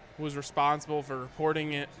was responsible for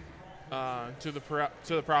reporting it to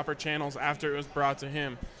the proper channels after it was brought to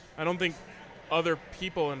him. I don't think other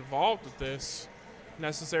people involved with this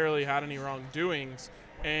necessarily had any wrongdoings.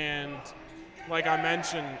 And like I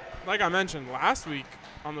mentioned last week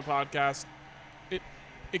on the podcast,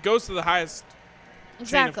 it goes to the highest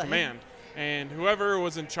chain of command. And whoever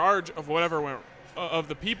was in charge of whatever went, of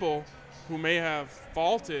the people who may have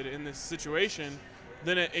faulted in this situation,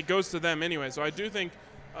 then it goes to them anyway. So I do think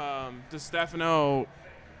DeStefano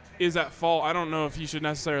is at fault. I don't know if he should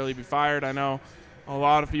necessarily be fired. I know a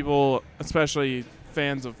lot of people, especially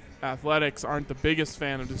fans of athletics, aren't the biggest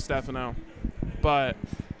fan of DeStefano. But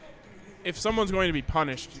if someone's going to be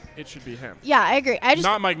punished, it should be him. Yeah, I agree.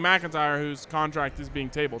 Not Mike McIntyre, whose contract is being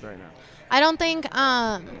tabled right now. I don't think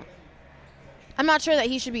I'm not sure that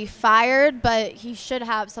he should be fired, but he should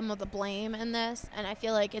have some of the blame in this. And I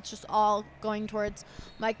feel like it's just all going towards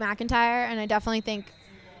Mike McIntyre. And I definitely think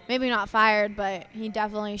maybe not fired, but he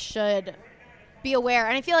definitely should be aware.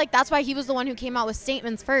 And I feel like that's why he was the one who came out with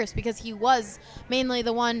statements first, because he was mainly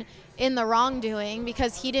the one in the wrongdoing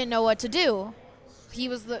because he didn't know what to do.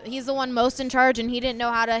 He's the one most in charge, and he didn't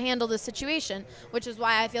know how to handle the situation, which is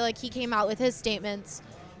why I feel like he came out with his statements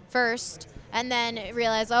first and then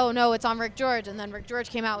realized, oh, no, it's on Rick George. And then Rick George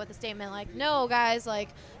came out with a statement like, no, guys, like,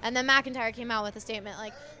 and then McIntyre came out with a statement.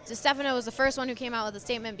 Like, DeStefano was the first one who came out with a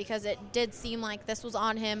statement because it did seem like this was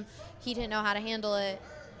on him. He didn't know how to handle it.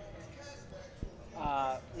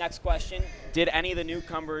 Next question. Did any of the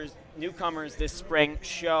newcomers this spring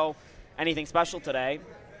show anything special today?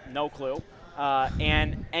 No clue.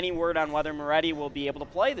 And any word on whether Moretti will be able to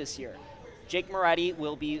play this year? Jake Moretti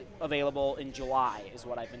will be available in July, is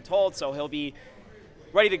what I've been told. So he'll be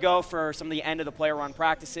ready to go for some of the end of the player run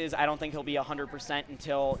practices. I don't think he'll be 100%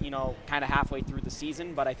 until, kind of halfway through the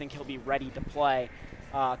season, but I think he'll be ready to play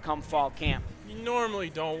come fall camp. You normally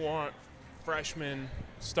don't want freshmen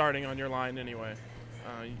starting on your line anyway.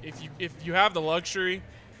 If you have the luxury,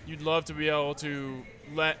 you'd love to be able to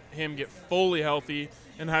let him get fully healthy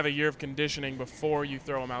and have a year of conditioning before you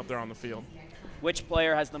throw him out there on the field. Which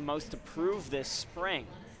player has the most to prove this spring?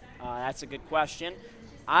 That's a good question.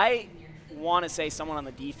 I want to say someone on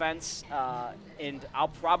the defense, and I'll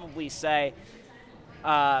probably say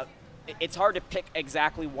it's hard to pick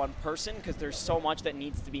exactly one person because there's so much that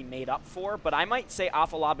needs to be made up for, but I might say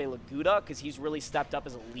Afolabi Laguda because he's really stepped up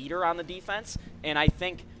as a leader on the defense, and I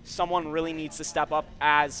think someone really needs to step up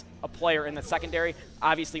as a player in the secondary.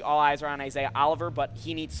 Obviously, all eyes are on Isaiah Oliver, but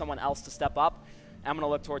he needs someone else to step up. I'm going to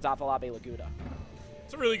look towards Afolabi Laguda.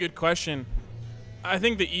 It's a really good question. I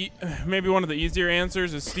think maybe one of the easier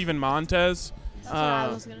answers is Steven Montez. That's what I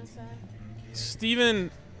was going to say.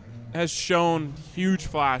 Steven has shown huge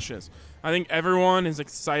flashes. I think everyone is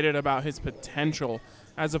excited about his potential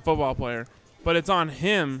as a football player, but it's on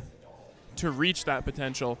him to reach that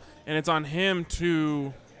potential, and it's on him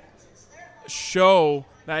to show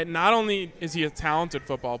that not only is he a talented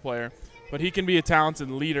football player, but he can be a talented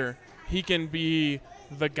leader. He can be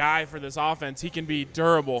the guy for this offense. He can be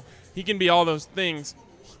durable. He can be all those things.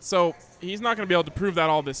 So he's not going to be able to prove that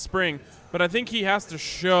all this spring, but I think he has to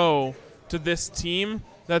show to this team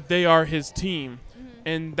that they are his team.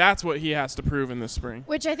 And that's what he has to prove in this spring.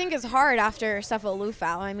 Which I think is hard after Sefo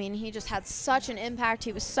Lufau. I mean, he just had such an impact.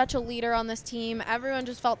 He was such a leader on this team. Everyone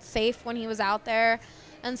just felt safe when he was out there.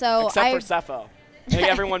 And so Except for Sefo. I think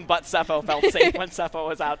everyone but Sefo felt safe when Sefo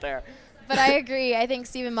was out there. But I agree. I think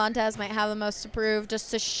Steven Montez might have the most to prove just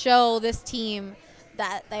to show this team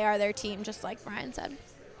that they are their team, just like Brian said.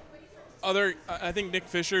 I think Nick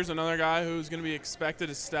Fisher's another guy who's going to be expected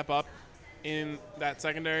to step up in that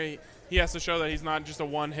secondary. He has to show that he's not just a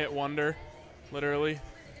one-hit wonder, literally,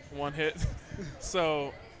 one hit.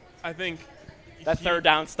 So I think that third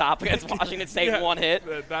down stop against Washington State, one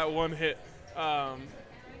hit. That one hit. I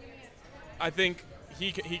think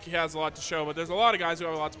he has a lot to show, but there's a lot of guys who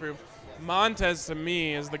have a lot to prove. Montez, to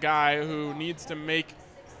me, is the guy who needs to make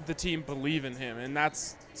the team believe in him, and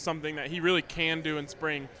that's something that he really can do in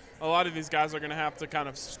spring. A lot of these guys are going to have to kind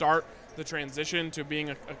of start the transition to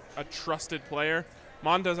being a trusted player.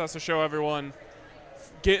 Montez has to show everyone,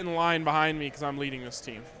 get in line behind me because I'm leading this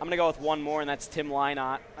team. I'm going to go with one more, and that's Tim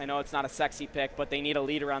Lynott. I know it's not a sexy pick, but they need a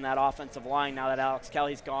leader on that offensive line now that Alex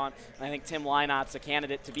Kelly's gone. And I think Tim Lynott's a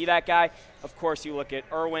candidate to be that guy. Of course, you look at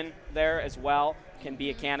Irwin there as well, can be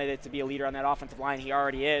a candidate to be a leader on that offensive line. He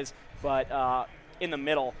already is, but in the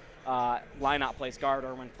middle, Lynott plays guard,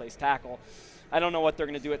 Irwin plays tackle. I don't know what they're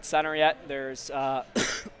going to do at center yet. There's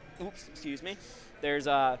There's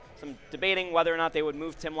some debating whether or not they would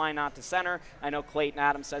move Tim Lynott to center. I know Clayton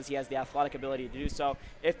Adams says he has the athletic ability to do so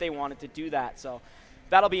if they wanted to do that. So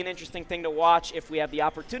that'll be an interesting thing to watch if we have the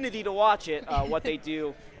opportunity to watch it, what they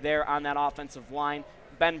do there on that offensive line.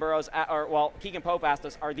 Ben Burrows, Keegan Pope asked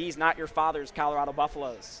us, are these not your father's Colorado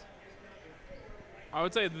Buffaloes? I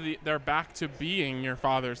would say they're back to being your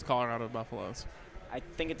father's Colorado Buffaloes. I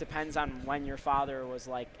think it depends on when your father was,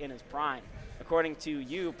 like, in his prime. According to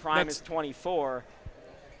you, prime is 24.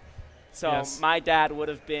 So yes. My dad would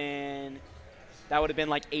have been – that would have been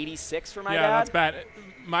like 86 for my dad. Yeah, that's bad.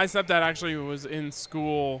 My stepdad actually was in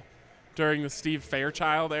school during the Steve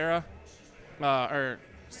Fairchild era.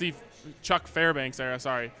 Chuck Fairbanks era,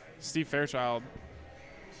 sorry. Steve Fairchild.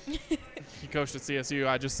 He coached at CSU.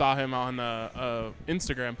 I just saw him on a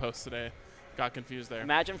Instagram post today. Got confused there.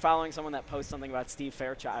 Imagine following someone that posts something about Steve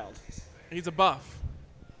Fairchild. He's a Buff,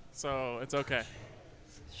 so it's okay.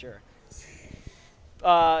 Sure.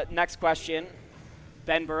 Next question.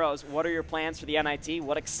 Ben Burrows, what are your plans for the NIT?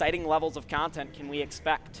 What exciting levels of content can we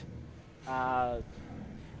expect?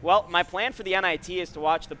 Well, my plan for the NIT is to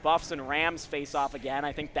watch the Buffs and Rams face off again.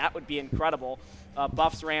 I think that would be incredible.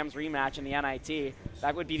 Buffs-Rams rematch in the NIT.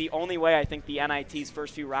 That would be the only way I think the NIT's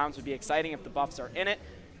first few rounds would be exciting if the Buffs are in it.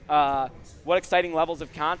 What exciting levels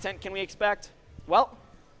of content can we expect? Well,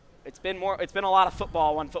 it's been a lot of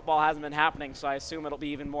football when football hasn't been happening, so I assume it'll be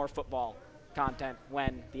even more football content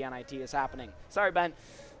when the NIT is happening. Sorry, Ben.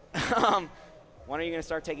 When are you going to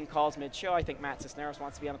start taking calls mid-show? I think Matt Cisneros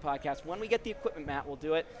wants to be on the podcast. When we get the equipment, Matt, we'll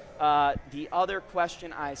do it. The other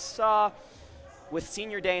question I saw, with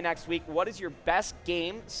Senior Day next week, what is your best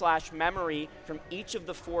game/memory from each of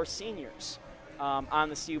the four seniors on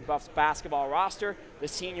the CU Buffs basketball roster? The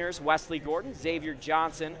seniors, Wesley Gordon, Xavier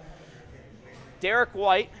Johnson, Derek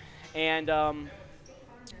White, and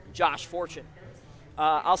Josh Fortune.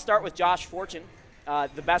 I'll start with Josh Fortune.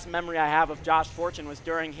 The best memory I have of Josh Fortune was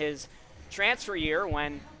during his transfer year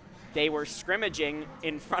when they were scrimmaging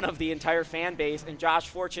in front of the entire fan base, and Josh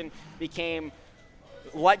Fortune became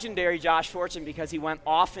legendary Josh Fortune because he went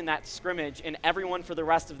off in that scrimmage, and everyone for the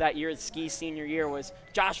rest of that year, Ski's senior year, was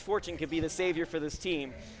Josh Fortune could be the savior for this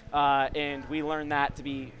team, and we learned that to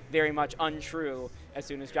be very much untrue as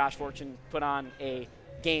soon as Josh Fortune put on a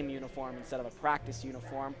game uniform instead of a practice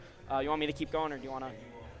uniform. You want me to keep going, or do you want to?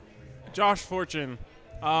 Josh Fortune.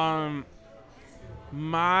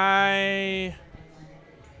 My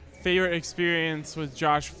favorite experience with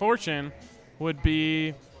Josh Fortune would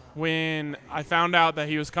be when I found out that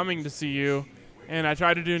he was coming to CU, and I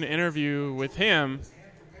tried to do an interview with him,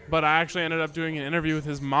 but I actually ended up doing an interview with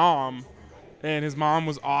his mom, and his mom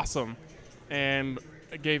was awesome and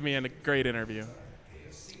gave me a great interview.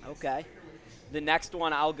 Okay. The next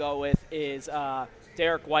one I'll go with is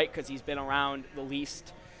Derek White because he's been around the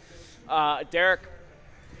least. Derek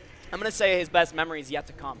I'm going to say his best memory is yet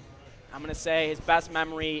to come. I'm going to say his best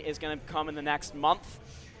memory is going to come in the next month.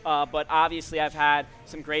 But obviously I've had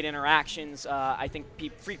some great interactions. I think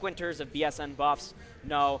frequenters of BSN Buffs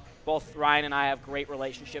know both Ryan and I have great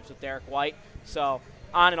relationships with Derek White. So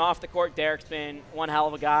on and off the court, Derek's been one hell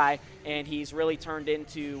of a guy, and he's really turned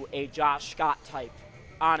into a Josh Scott type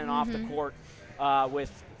on and off the court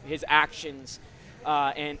with his actions.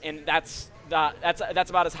 And that's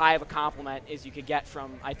about as high of a compliment as you could get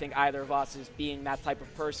from, I think, either of us, is being that type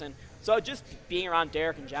of person. So just being around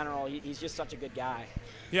Derek in general, he's just such a good guy.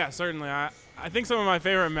 Yeah, certainly. I think some of my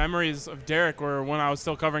favorite memories of Derek were when I was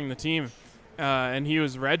still covering the team, and he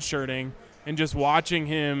was redshirting, and just watching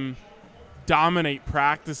him dominate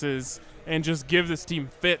practices and just give this team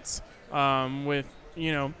fits with,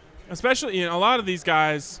 especially, a lot of these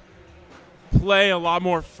guys play a lot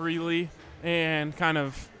more freely and kind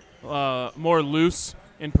of more loose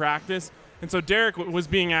in practice. And so Derek was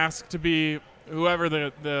being asked to be whoever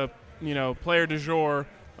the player du jour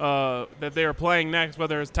that they were playing next,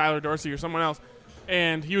 whether it's Tyler Dorsey or someone else.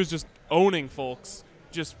 And he was just owning folks,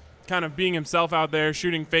 just kind of being himself out there,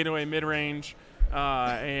 shooting fadeaway mid-range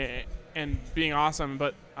and being awesome.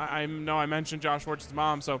 But I know I mentioned Josh Schwartz's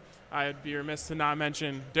mom, so I'd be remiss to not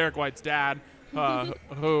mention Derek White's dad,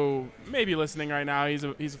 who may be listening right now. He's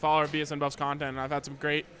a follower of BSN Buffs content, and I've had some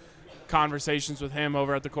great conversations with him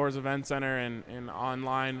over at the Coors Event Center and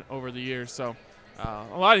online over the years. So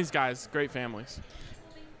a lot of these guys, great families.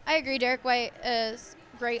 I agree. Derek White is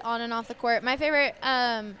great on and off the court. My favorite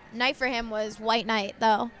night for him was White Night,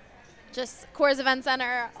 though. Just Coors Event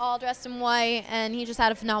Center, all dressed in white, and he just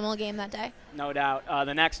had a phenomenal game that day. No doubt.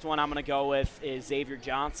 The next one I'm going to go with is Xavier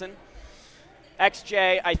Johnson.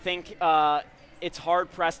 XJ, I think it's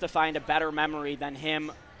hard-pressed to find a better memory than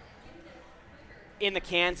him in the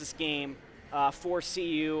Kansas game for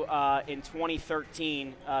CU in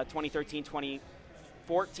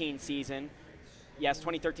 2013-2014 season. Yes,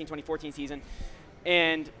 2013-2014 season.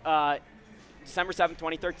 And December 7th,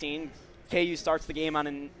 2013, KU starts the game on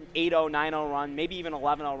an 8-0, 9-0 run, maybe even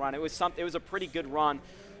 11-0 run. It was a pretty good run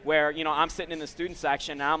where, I'm sitting in the student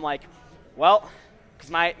section, and I'm like, well, because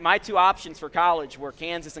my two options for college were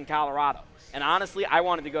Kansas and Colorado. And honestly, I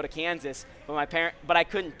wanted to go to Kansas, but I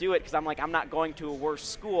couldn't do it because I'm like, I'm not going to a worse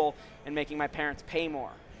school and making my parents pay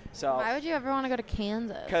more. So why would you ever want to go to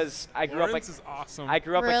Kansas? Because I grew up is awesome. I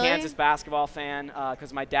grew up Really? a Kansas basketball fan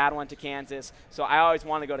because my dad went to Kansas. So I always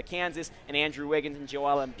wanted to go to Kansas, and Andrew Wiggins and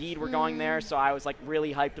Joel Embiid were going there. So I was like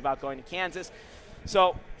really hyped about going to Kansas.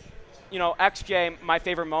 So, XJ, my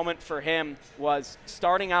favorite moment for him was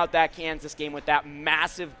starting out that Kansas game with that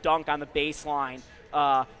massive dunk on the baseline.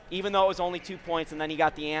 Even though it was only 2 points, and then he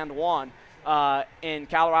got the and one, and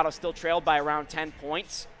Colorado still trailed by around 10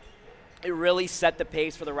 points. It really set the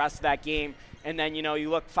pace for the rest of that game. And then,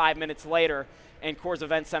 you look 5 minutes later, and Coors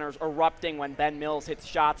Event Center's erupting when Ben Mills hits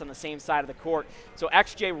shots on the same side of the court. So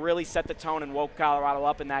XJ really set the tone and woke Colorado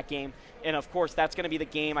up in that game. And, of course, that's going to be the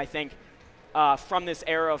game, I think, from this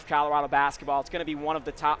era of Colorado basketball. It's going to be one of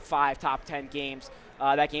the top 5, top 10 games.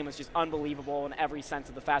 That game was just unbelievable in every sense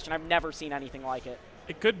of the fashion. I've never seen anything like it.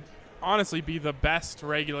 It could honestly be the best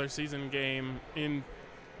regular season game in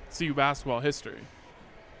CU basketball history.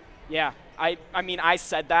 Yeah, I mean, I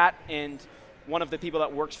said that, and one of the people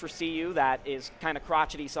that works for CU that is kind of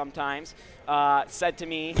crotchety sometimes said to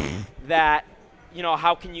me that,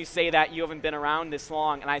 how can you say that? You haven't been around this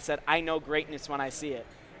long. And I said, I know greatness when I see it.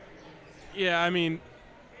 Yeah, I mean,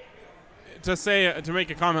 to make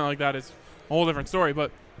a comment like that is a whole different story,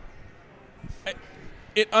 but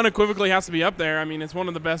it unequivocally has to be up there. I mean, it's one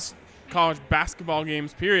of the best college basketball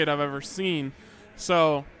games, period, I've ever seen.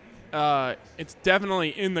 So it's definitely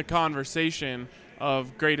in the conversation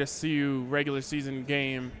of greatest CU regular season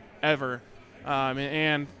game ever.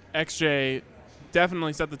 And XJ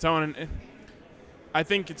definitely set the tone. And I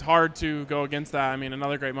think it's hard to go against that. I mean,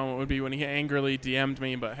 another great moment would be when he angrily DM'd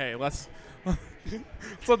me, but hey, let's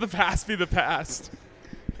let the past be the past.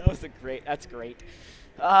 That's great. That's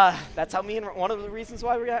how one of the reasons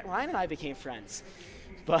why Ryan and I became friends.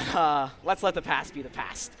 But let's let the past be the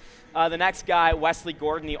past. The next guy, Wesley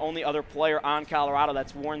Gordon, the only other player on Colorado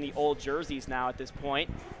that's worn the old jerseys now at this point.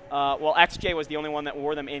 XJ was the only one that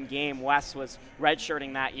wore them in game. Wes was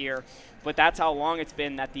redshirting that year. But that's how long it's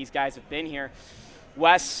been that these guys have been here.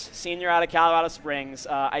 Wes, senior out of Colorado Springs.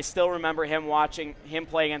 I still remember watching him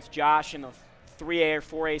play against Josh in the 3A or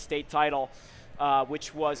 4A state title,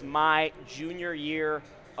 which was my junior year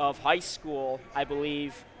of high school, I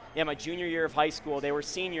believe. Yeah, my junior year of high school. They were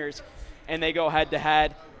seniors, and they go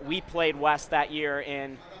head-to-head. We played Wes that year,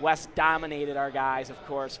 and Wes dominated our guys, of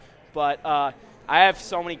course. But I have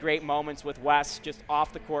so many great moments with Wes just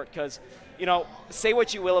off the court because, say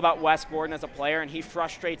what you will about Wes Gordon as a player, and he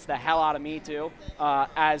frustrates the hell out of me too,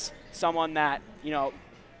 as someone that,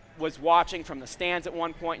 was watching from the stands at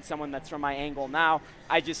one point and someone that's from my angle now.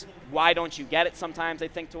 Why don't you get it sometimes, I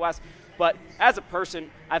think, to Wes. But as a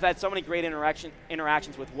person, I've had so many great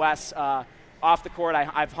interactions with Wes. Off the court,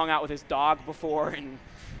 I've hung out with his dog before, and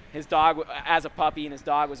his dog as a puppy, and his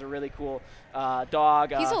dog was a really cool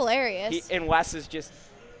dog. He's hilarious. And Wes is just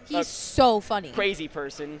he's so funny. Crazy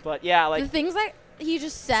person. But, yeah, like. The things that he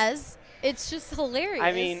just says, it's just hilarious.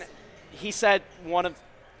 I mean, he said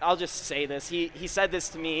I'll just say this. He said this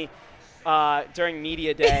to me during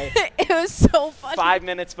media day. It was so funny. 5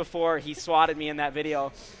 minutes before he swatted me in that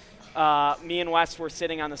video. Me and Wes were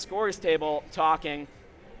sitting on the scorer's table talking,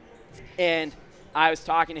 and I was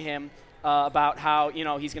talking to him about how,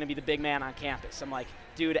 he's going to be the big man on campus. I'm like,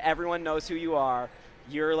 dude, everyone knows who you are.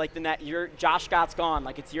 You're like Josh Scott's gone.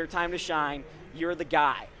 Like, it's your time to shine. You're the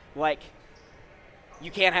guy. Like, you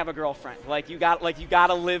can't have a girlfriend. You got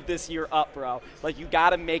to live this year up, bro. Like, you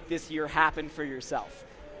got to make this year happen for yourself.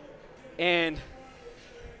 And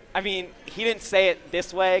I mean, he didn't say it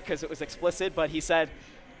this way because it was explicit, but he said,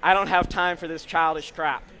 I don't have time for this childish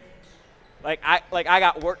crap. I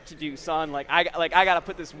got work to do, son. I got to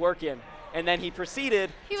put this work in. And then he proceeded.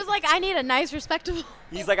 He was like, I need a nice, respectable.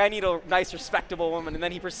 He's like, I need a nice, respectable woman. And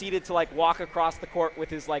then he proceeded to walk across the court with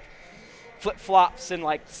his flip-flops and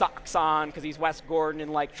socks on because he's Wes Gordon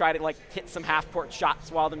and try to hit some half-court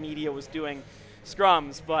shots while the media was doing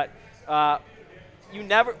scrums. But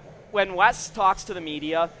when Wes talks to the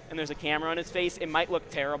media and there's a camera on his face, it might look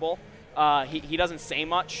terrible. He doesn't say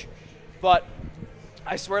much, but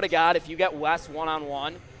I swear to God, if you get Wes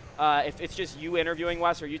one-on-one, if it's just you interviewing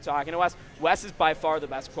Wes or you talking to Wes is by far the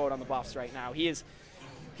best quote on the Buffs right now. He's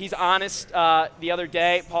honest. The other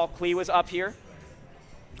day, Paul Klee was up here.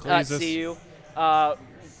 CU,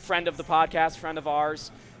 friend of the podcast, friend of ours,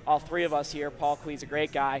 all three of us here. Paul Klee's a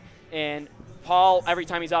great guy. And Paul, every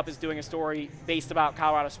time he's up, is doing a story based about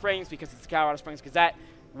Colorado Springs because it's the Colorado Springs Gazette.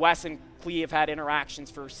 Wes and Klee have had interactions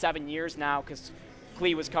for 7 years now because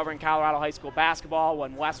Klee was covering Colorado high school basketball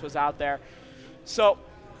when Wes was out there. So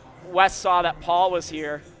Wes saw that Paul was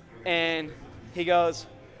here, and he goes,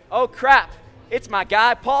 oh, crap, it's my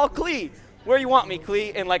guy, Paul Klee. Where you want me,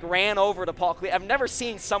 Klee? And ran over to Paul Klee. I've never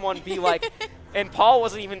seen someone be and Paul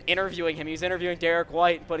wasn't even interviewing him. He was interviewing Derek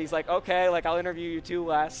White, but he's like, okay, I'll interview you too,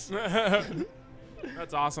 Wes.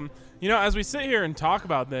 That's awesome. As we sit here and talk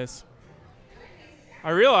about this,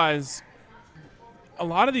 I realize a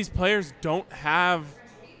lot of these players don't have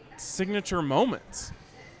signature moments.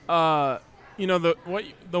 The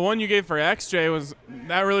one you gave for XJ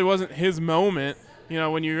that really wasn't his moment.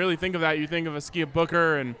 When you really think of that, you think of Askia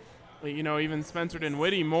Booker and even Spencer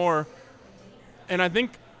Dinwiddie more. And I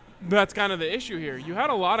think that's kind of the issue here. You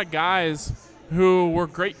had a lot of guys who were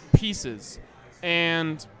great pieces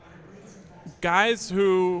and guys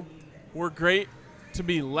who were great to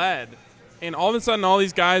be led. And all of a sudden, all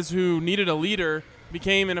these guys who needed a leader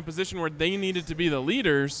became in a position where they needed to be the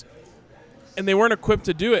leaders, and they weren't equipped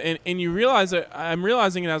to do it. And you realize that I'm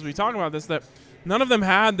realizing it as we talk about this, that none of them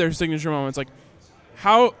had their signature moments.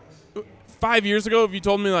 How 5 years ago, if you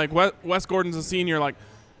told me Wes Gordon's a senior,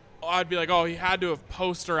 I'd be like, oh, he had to have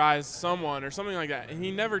posterized someone or something like that, and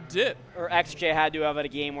he never did. Or XJ had to have a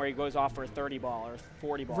game where he goes off for a 30 ball or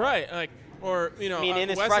 40 ball. Right, in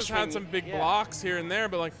his Wes has had some big blocks here and there,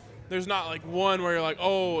 but there's not one where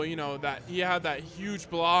you're that he had that huge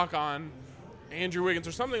block on Andrew Wiggins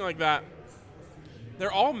or something like that.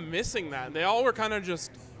 They're all missing that. They all were kind of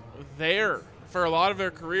just there for a lot of their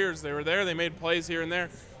careers. They were there. They made plays here and there.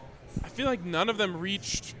 I feel like none of them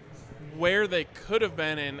reached where they could have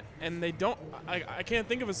been, and they don't. I can't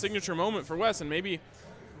think of a signature moment for Wes, and maybe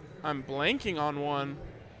I'm blanking on one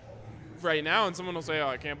right now, and someone will say, oh,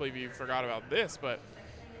 I can't believe you forgot about this, but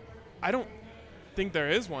I don't think there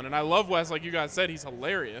is one. And I love Wes, like you guys said, he's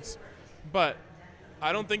hilarious, but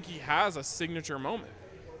I don't think he has a signature moment.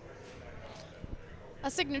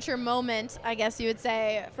 A signature moment, I guess you would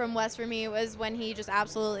say, from Wes for me was when he just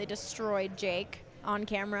absolutely destroyed Jake on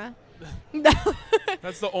camera.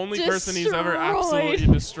 That's the only person he's ever absolutely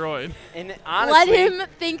destroyed. And honestly, let him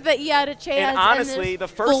think that he had a chance. And honestly, the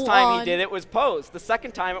first time he did it was posed. The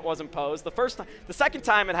second time it wasn't posed. The second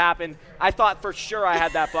time it happened, I thought for sure I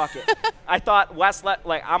had that bucket. I thought Wes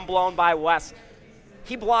I'm blown by Wes.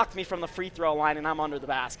 He blocked me from the free throw line and I'm under the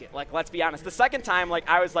basket. Let's be honest. The second time,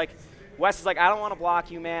 I was Wes is I don't want to block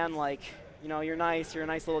you, man. You're nice. You're a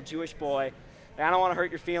nice little Jewish boy. I don't want to hurt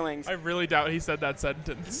your feelings. I really doubt he said that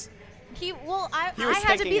sentence. I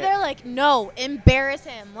had to be there like, no, embarrass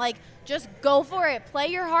him. Like, just go for it. Play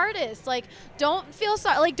your hardest. Like, don't feel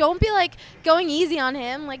sorry. Like, don't be, like, going easy on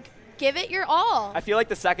him. Like, give it your all. I feel like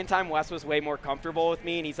the second time Wes was way more comfortable with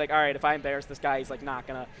me, and he's like, all right, if I embarrass this guy, he's, like, not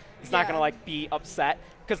going to, like, be upset.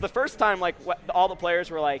 Because the first time, like, all the players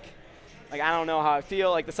were like, I don't know how I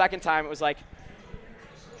feel. Like, the second time, it was like,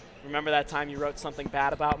 remember that time you wrote something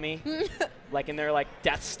bad about me? Like, in their, like,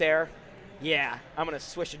 death stare? Yeah, I'm going to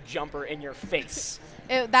swish a jumper in your face.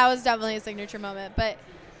 That was definitely a signature moment, but,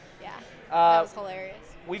 yeah, that was hilarious.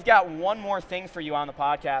 We've got one more thing for you on the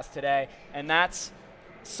podcast today, and that's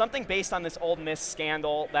something based on this Ole Miss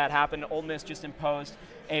scandal that happened. Ole Miss just imposed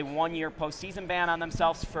a 1-year postseason ban on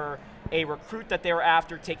themselves for a recruit that they were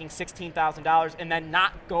after taking $16,000 and then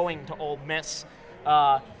not going to Ole Miss.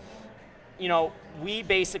 We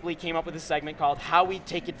basically came up with a segment called How We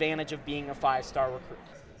Take Advantage of Being a 5-Star Recruit.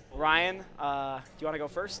 Ryan, do you want to go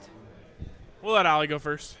first? We'll let Allie go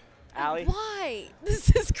first. Allie? Why?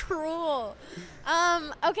 This is cruel.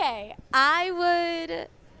 Okay, I would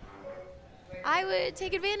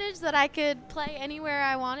take advantage that I could play anywhere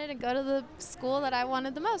I wanted and go to the school that I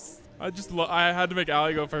wanted the most. I had to make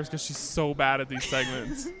Allie go first because she's so bad at these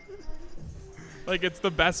segments. Like, it's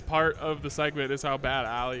the best part of the segment is how bad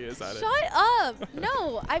Allie is at it. Shut up.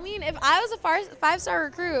 No, I mean, if I was a 5-star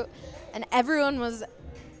recruit and everyone was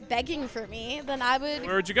begging for me, then I would.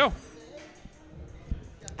 Where would you go?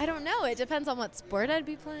 I don't know. It depends on what sport I'd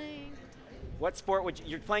be playing. What sport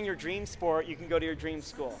you're playing your dream sport, you can go to your dream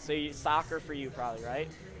school. So soccer for you probably, right?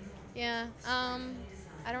 Yeah. I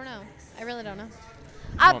don't know. I really don't know.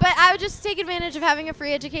 But I would just take advantage of having a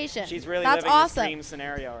free education. She's really That's living awesome. the dream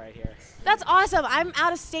scenario right here. That's awesome. I'm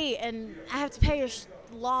out of state, and I have to pay a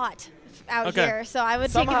lot out here, so I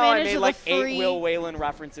would take advantage of the free. Somehow I made like 8 Will Whalen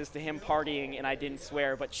references to him partying, and I didn't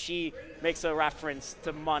swear, but she makes a reference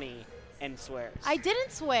to money and swears. I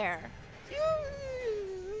didn't swear.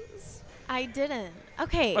 I didn't.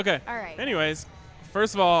 Okay. Okay. All right. Anyways,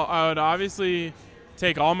 first of all, I would obviously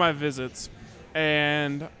take all my visits,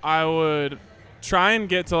 and I would try and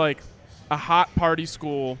get to, like, a hot party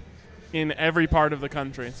school in every part of the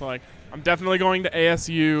country. So, like, I'm definitely going to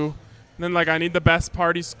ASU. And then, like, I need the best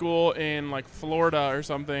party school in, like, Florida or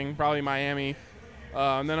something, probably Miami.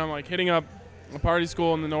 And then I'm, like, hitting up a party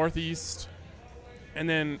school in the Northeast. And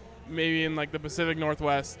then maybe in, like, the Pacific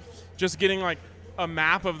Northwest. Just getting, like, a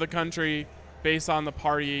map of the country based on the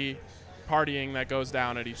partying that goes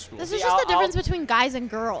down at each school. This is just the difference between guys and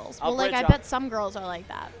girls. Well, like, I bet some girls are like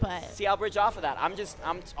that, but. See, I'll bridge off of that.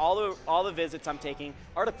 All the visits I'm taking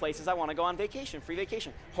are to places I want to go on vacation, free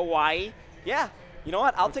vacation. Hawaii, yeah. You know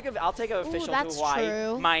what? I'll take an official to Hawaii.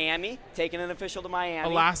 True. Miami, taking an official to Miami.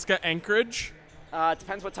 Alaska, Anchorage.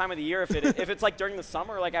 Depends what time of the year. If it's like during the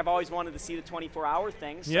summer, like I've always wanted to see the 24-hour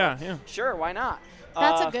thing. So yeah. Sure, why not?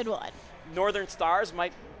 That's a good one. Northern Stars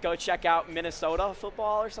might go check out Minnesota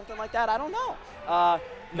football or something like that. I don't know.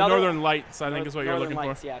 Northern Lights, I think, is what you're looking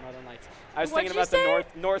Lights, for. Yeah, Northern Lights. I was thinking about the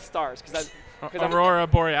North Stars because Aurora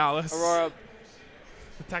Borealis. Aurora.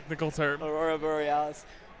 The technical term. Aurora Borealis.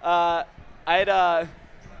 I'd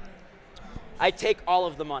take all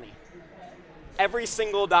of the money. Every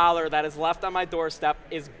single dollar that is left on my doorstep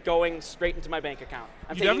is going straight into my bank account.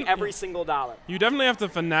 I'm taking every single dollar. You definitely have to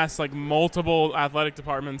finesse, like, multiple athletic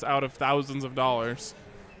departments out of thousands of dollars.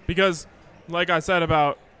 Because, like I said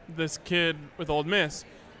about this kid with Ole Miss,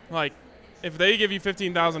 like, if they give you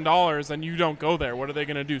 $15,000 and you don't go there, what are they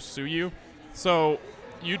going to do, sue you? So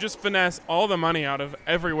you just finesse all the money out of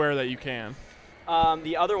everywhere that you can.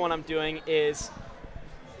 The other one I'm doing is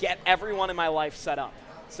get everyone in my life set up.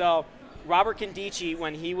 So Robert Condici,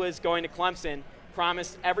 when he was going to Clemson,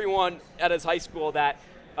 promised everyone at his high school that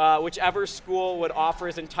whichever school would offer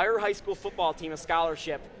his entire high school football team a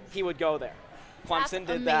scholarship, he would go there. Clemson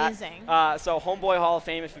did amazing. that. So Homeboy Hall of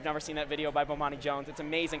Fame, if you've never seen that video by Bomani Jones, it's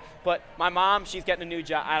amazing. But my mom, she's getting a new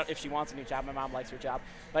job. If she wants a new job, my mom likes her job.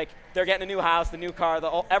 Like, they're getting a new house, the new car,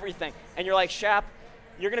 everything. And you're like, Shap,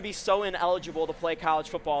 you're going to be so ineligible to play college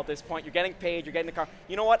football at this point. You're getting paid, you're getting the car.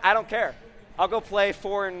 You know what? I don't care. I'll go play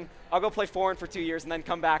foreign for 2 years and then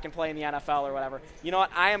come back and play in the NFL or whatever. You know what?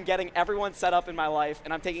 I am getting everyone set up in my life,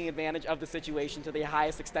 and I'm taking advantage of the situation to the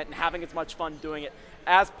highest extent and having as much fun doing it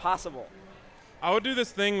as possible. I would do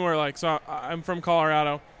this thing where, like, so I'm from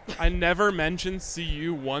Colorado. I never mentioned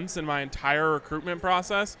CU once in my entire recruitment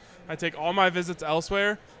process. I take all my visits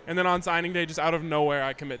elsewhere, and then on signing day, just out of nowhere,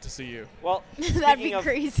 I commit to CU. Well, that'd be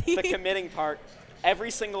crazy. The committing part,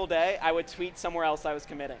 every single day, I would tweet somewhere else I was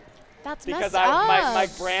committing. That's because messed up. my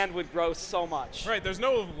brand would grow so much. Right, there's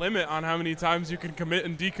no limit on how many times you can commit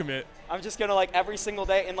and decommit. I'm just going to, like, every single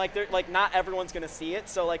day, and, like, not everyone's going to see it.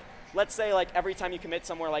 So, like, let's say, like, every time you commit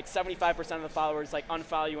somewhere, like, 75% of the followers, like,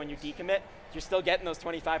 unfollow you when you decommit. You're still getting those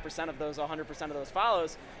 25% of those 100% of those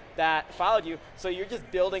follows that followed you. So you're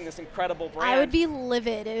just building this incredible brand. I would be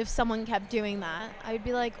livid if someone kept doing that. I would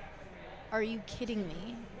be like, are you kidding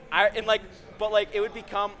me? It would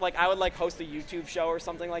become, like, I would, like, host a YouTube show or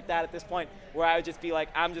something like that at this point, where I would just be like,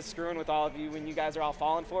 I'm just screwing with all of you when you guys are all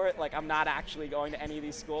falling for it. Like, I'm not actually going to any of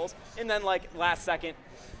these schools. And then, like, last second,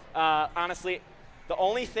 honestly, the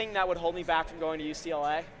only thing that would hold me back from going to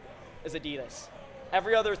UCLA is Adidas.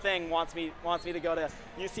 Every other thing wants me to go to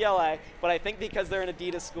UCLA, but I think because they're an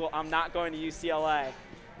Adidas school, I'm not going to UCLA.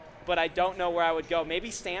 But I don't know where I would go.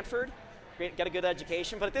 Maybe Stanford. Get a good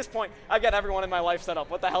education, but at this point, I've got everyone in my life set up.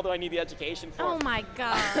 What the hell do I need the education for? Oh my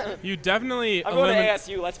God! You definitely. I'm going to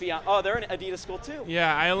ASU. Let's be honest. Oh, they're an Adidas school too.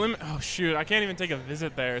 Yeah, Oh shoot, I can't even take a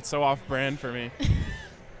visit there. It's so off-brand for me.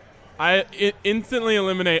 I instantly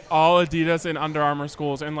eliminate all Adidas and Under Armour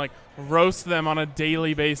schools and, like, roast them on a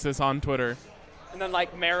daily basis on Twitter. And then,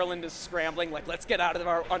 like, Maryland is scrambling, like, let's get out of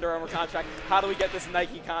our Under Armour contract. How do we get this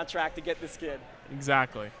Nike contract to get this kid?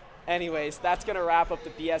 Exactly. Anyways, that's going to wrap up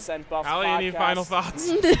the BSN Buffs podcast. Any final thoughts?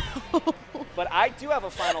 No. But I do have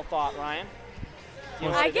a final thought, Ryan.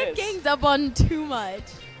 I get ganged up on too much.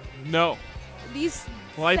 No. These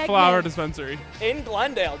Life Flower Dispensary. In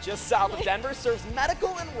Glendale, just south of Denver, serves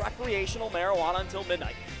medical and recreational marijuana until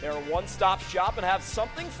midnight. They're a one-stop shop and have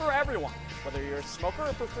something for everyone. Whether you're a smoker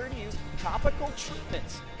or prefer to use topical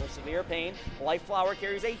treatments for severe pain, Life Flower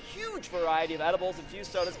carries a huge variety of edibles,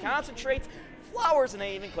 infused sodas, concentrates, flowers, and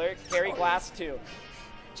they even carry glass too.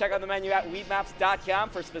 Check out the menu at weedmaps.com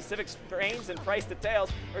for specific strains and price details,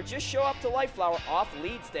 or just show up to Life Flower off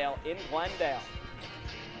Leedsdale in Glendale.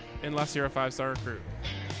 Unless you're a 5-star recruit.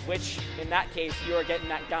 Which, in that case, you are getting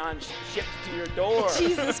that ganj shipped to your door.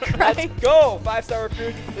 Jesus Christ. Let's go! 5-star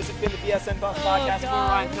recruit. This has been the BSN Buffs Podcast. God. We're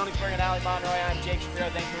Ryan Koenigsberg and Ali Monroy. I'm Jake Shapiro.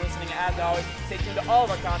 Thanks for listening. As always, stay tuned to all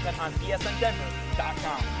of our content on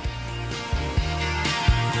bsndenver.com.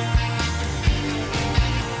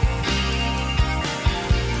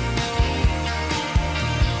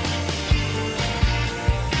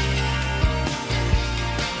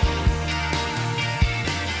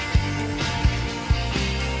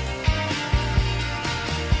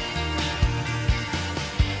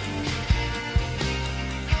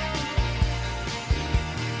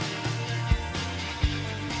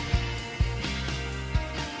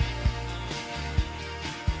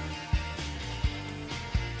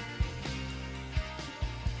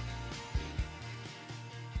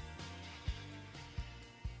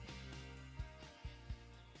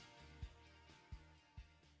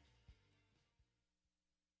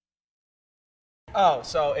 Oh,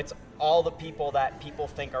 so it's all the people that people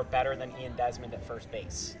think are better than Ian Desmond at first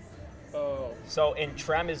base. Oh. So, and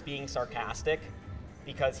Trem is being sarcastic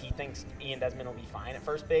because he thinks Ian Desmond will be fine at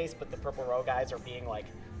first base, but the Purple Row guys are being like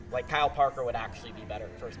Kyle Parker would actually be better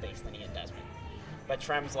at first base than Ian Desmond. But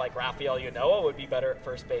Trem's like, Rafael Yanoa would be better at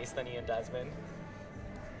first base than Ian Desmond.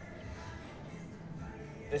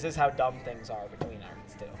 This is how dumb things are between our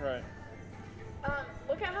two. Right.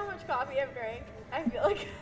 Look at how much coffee I've drank. I feel like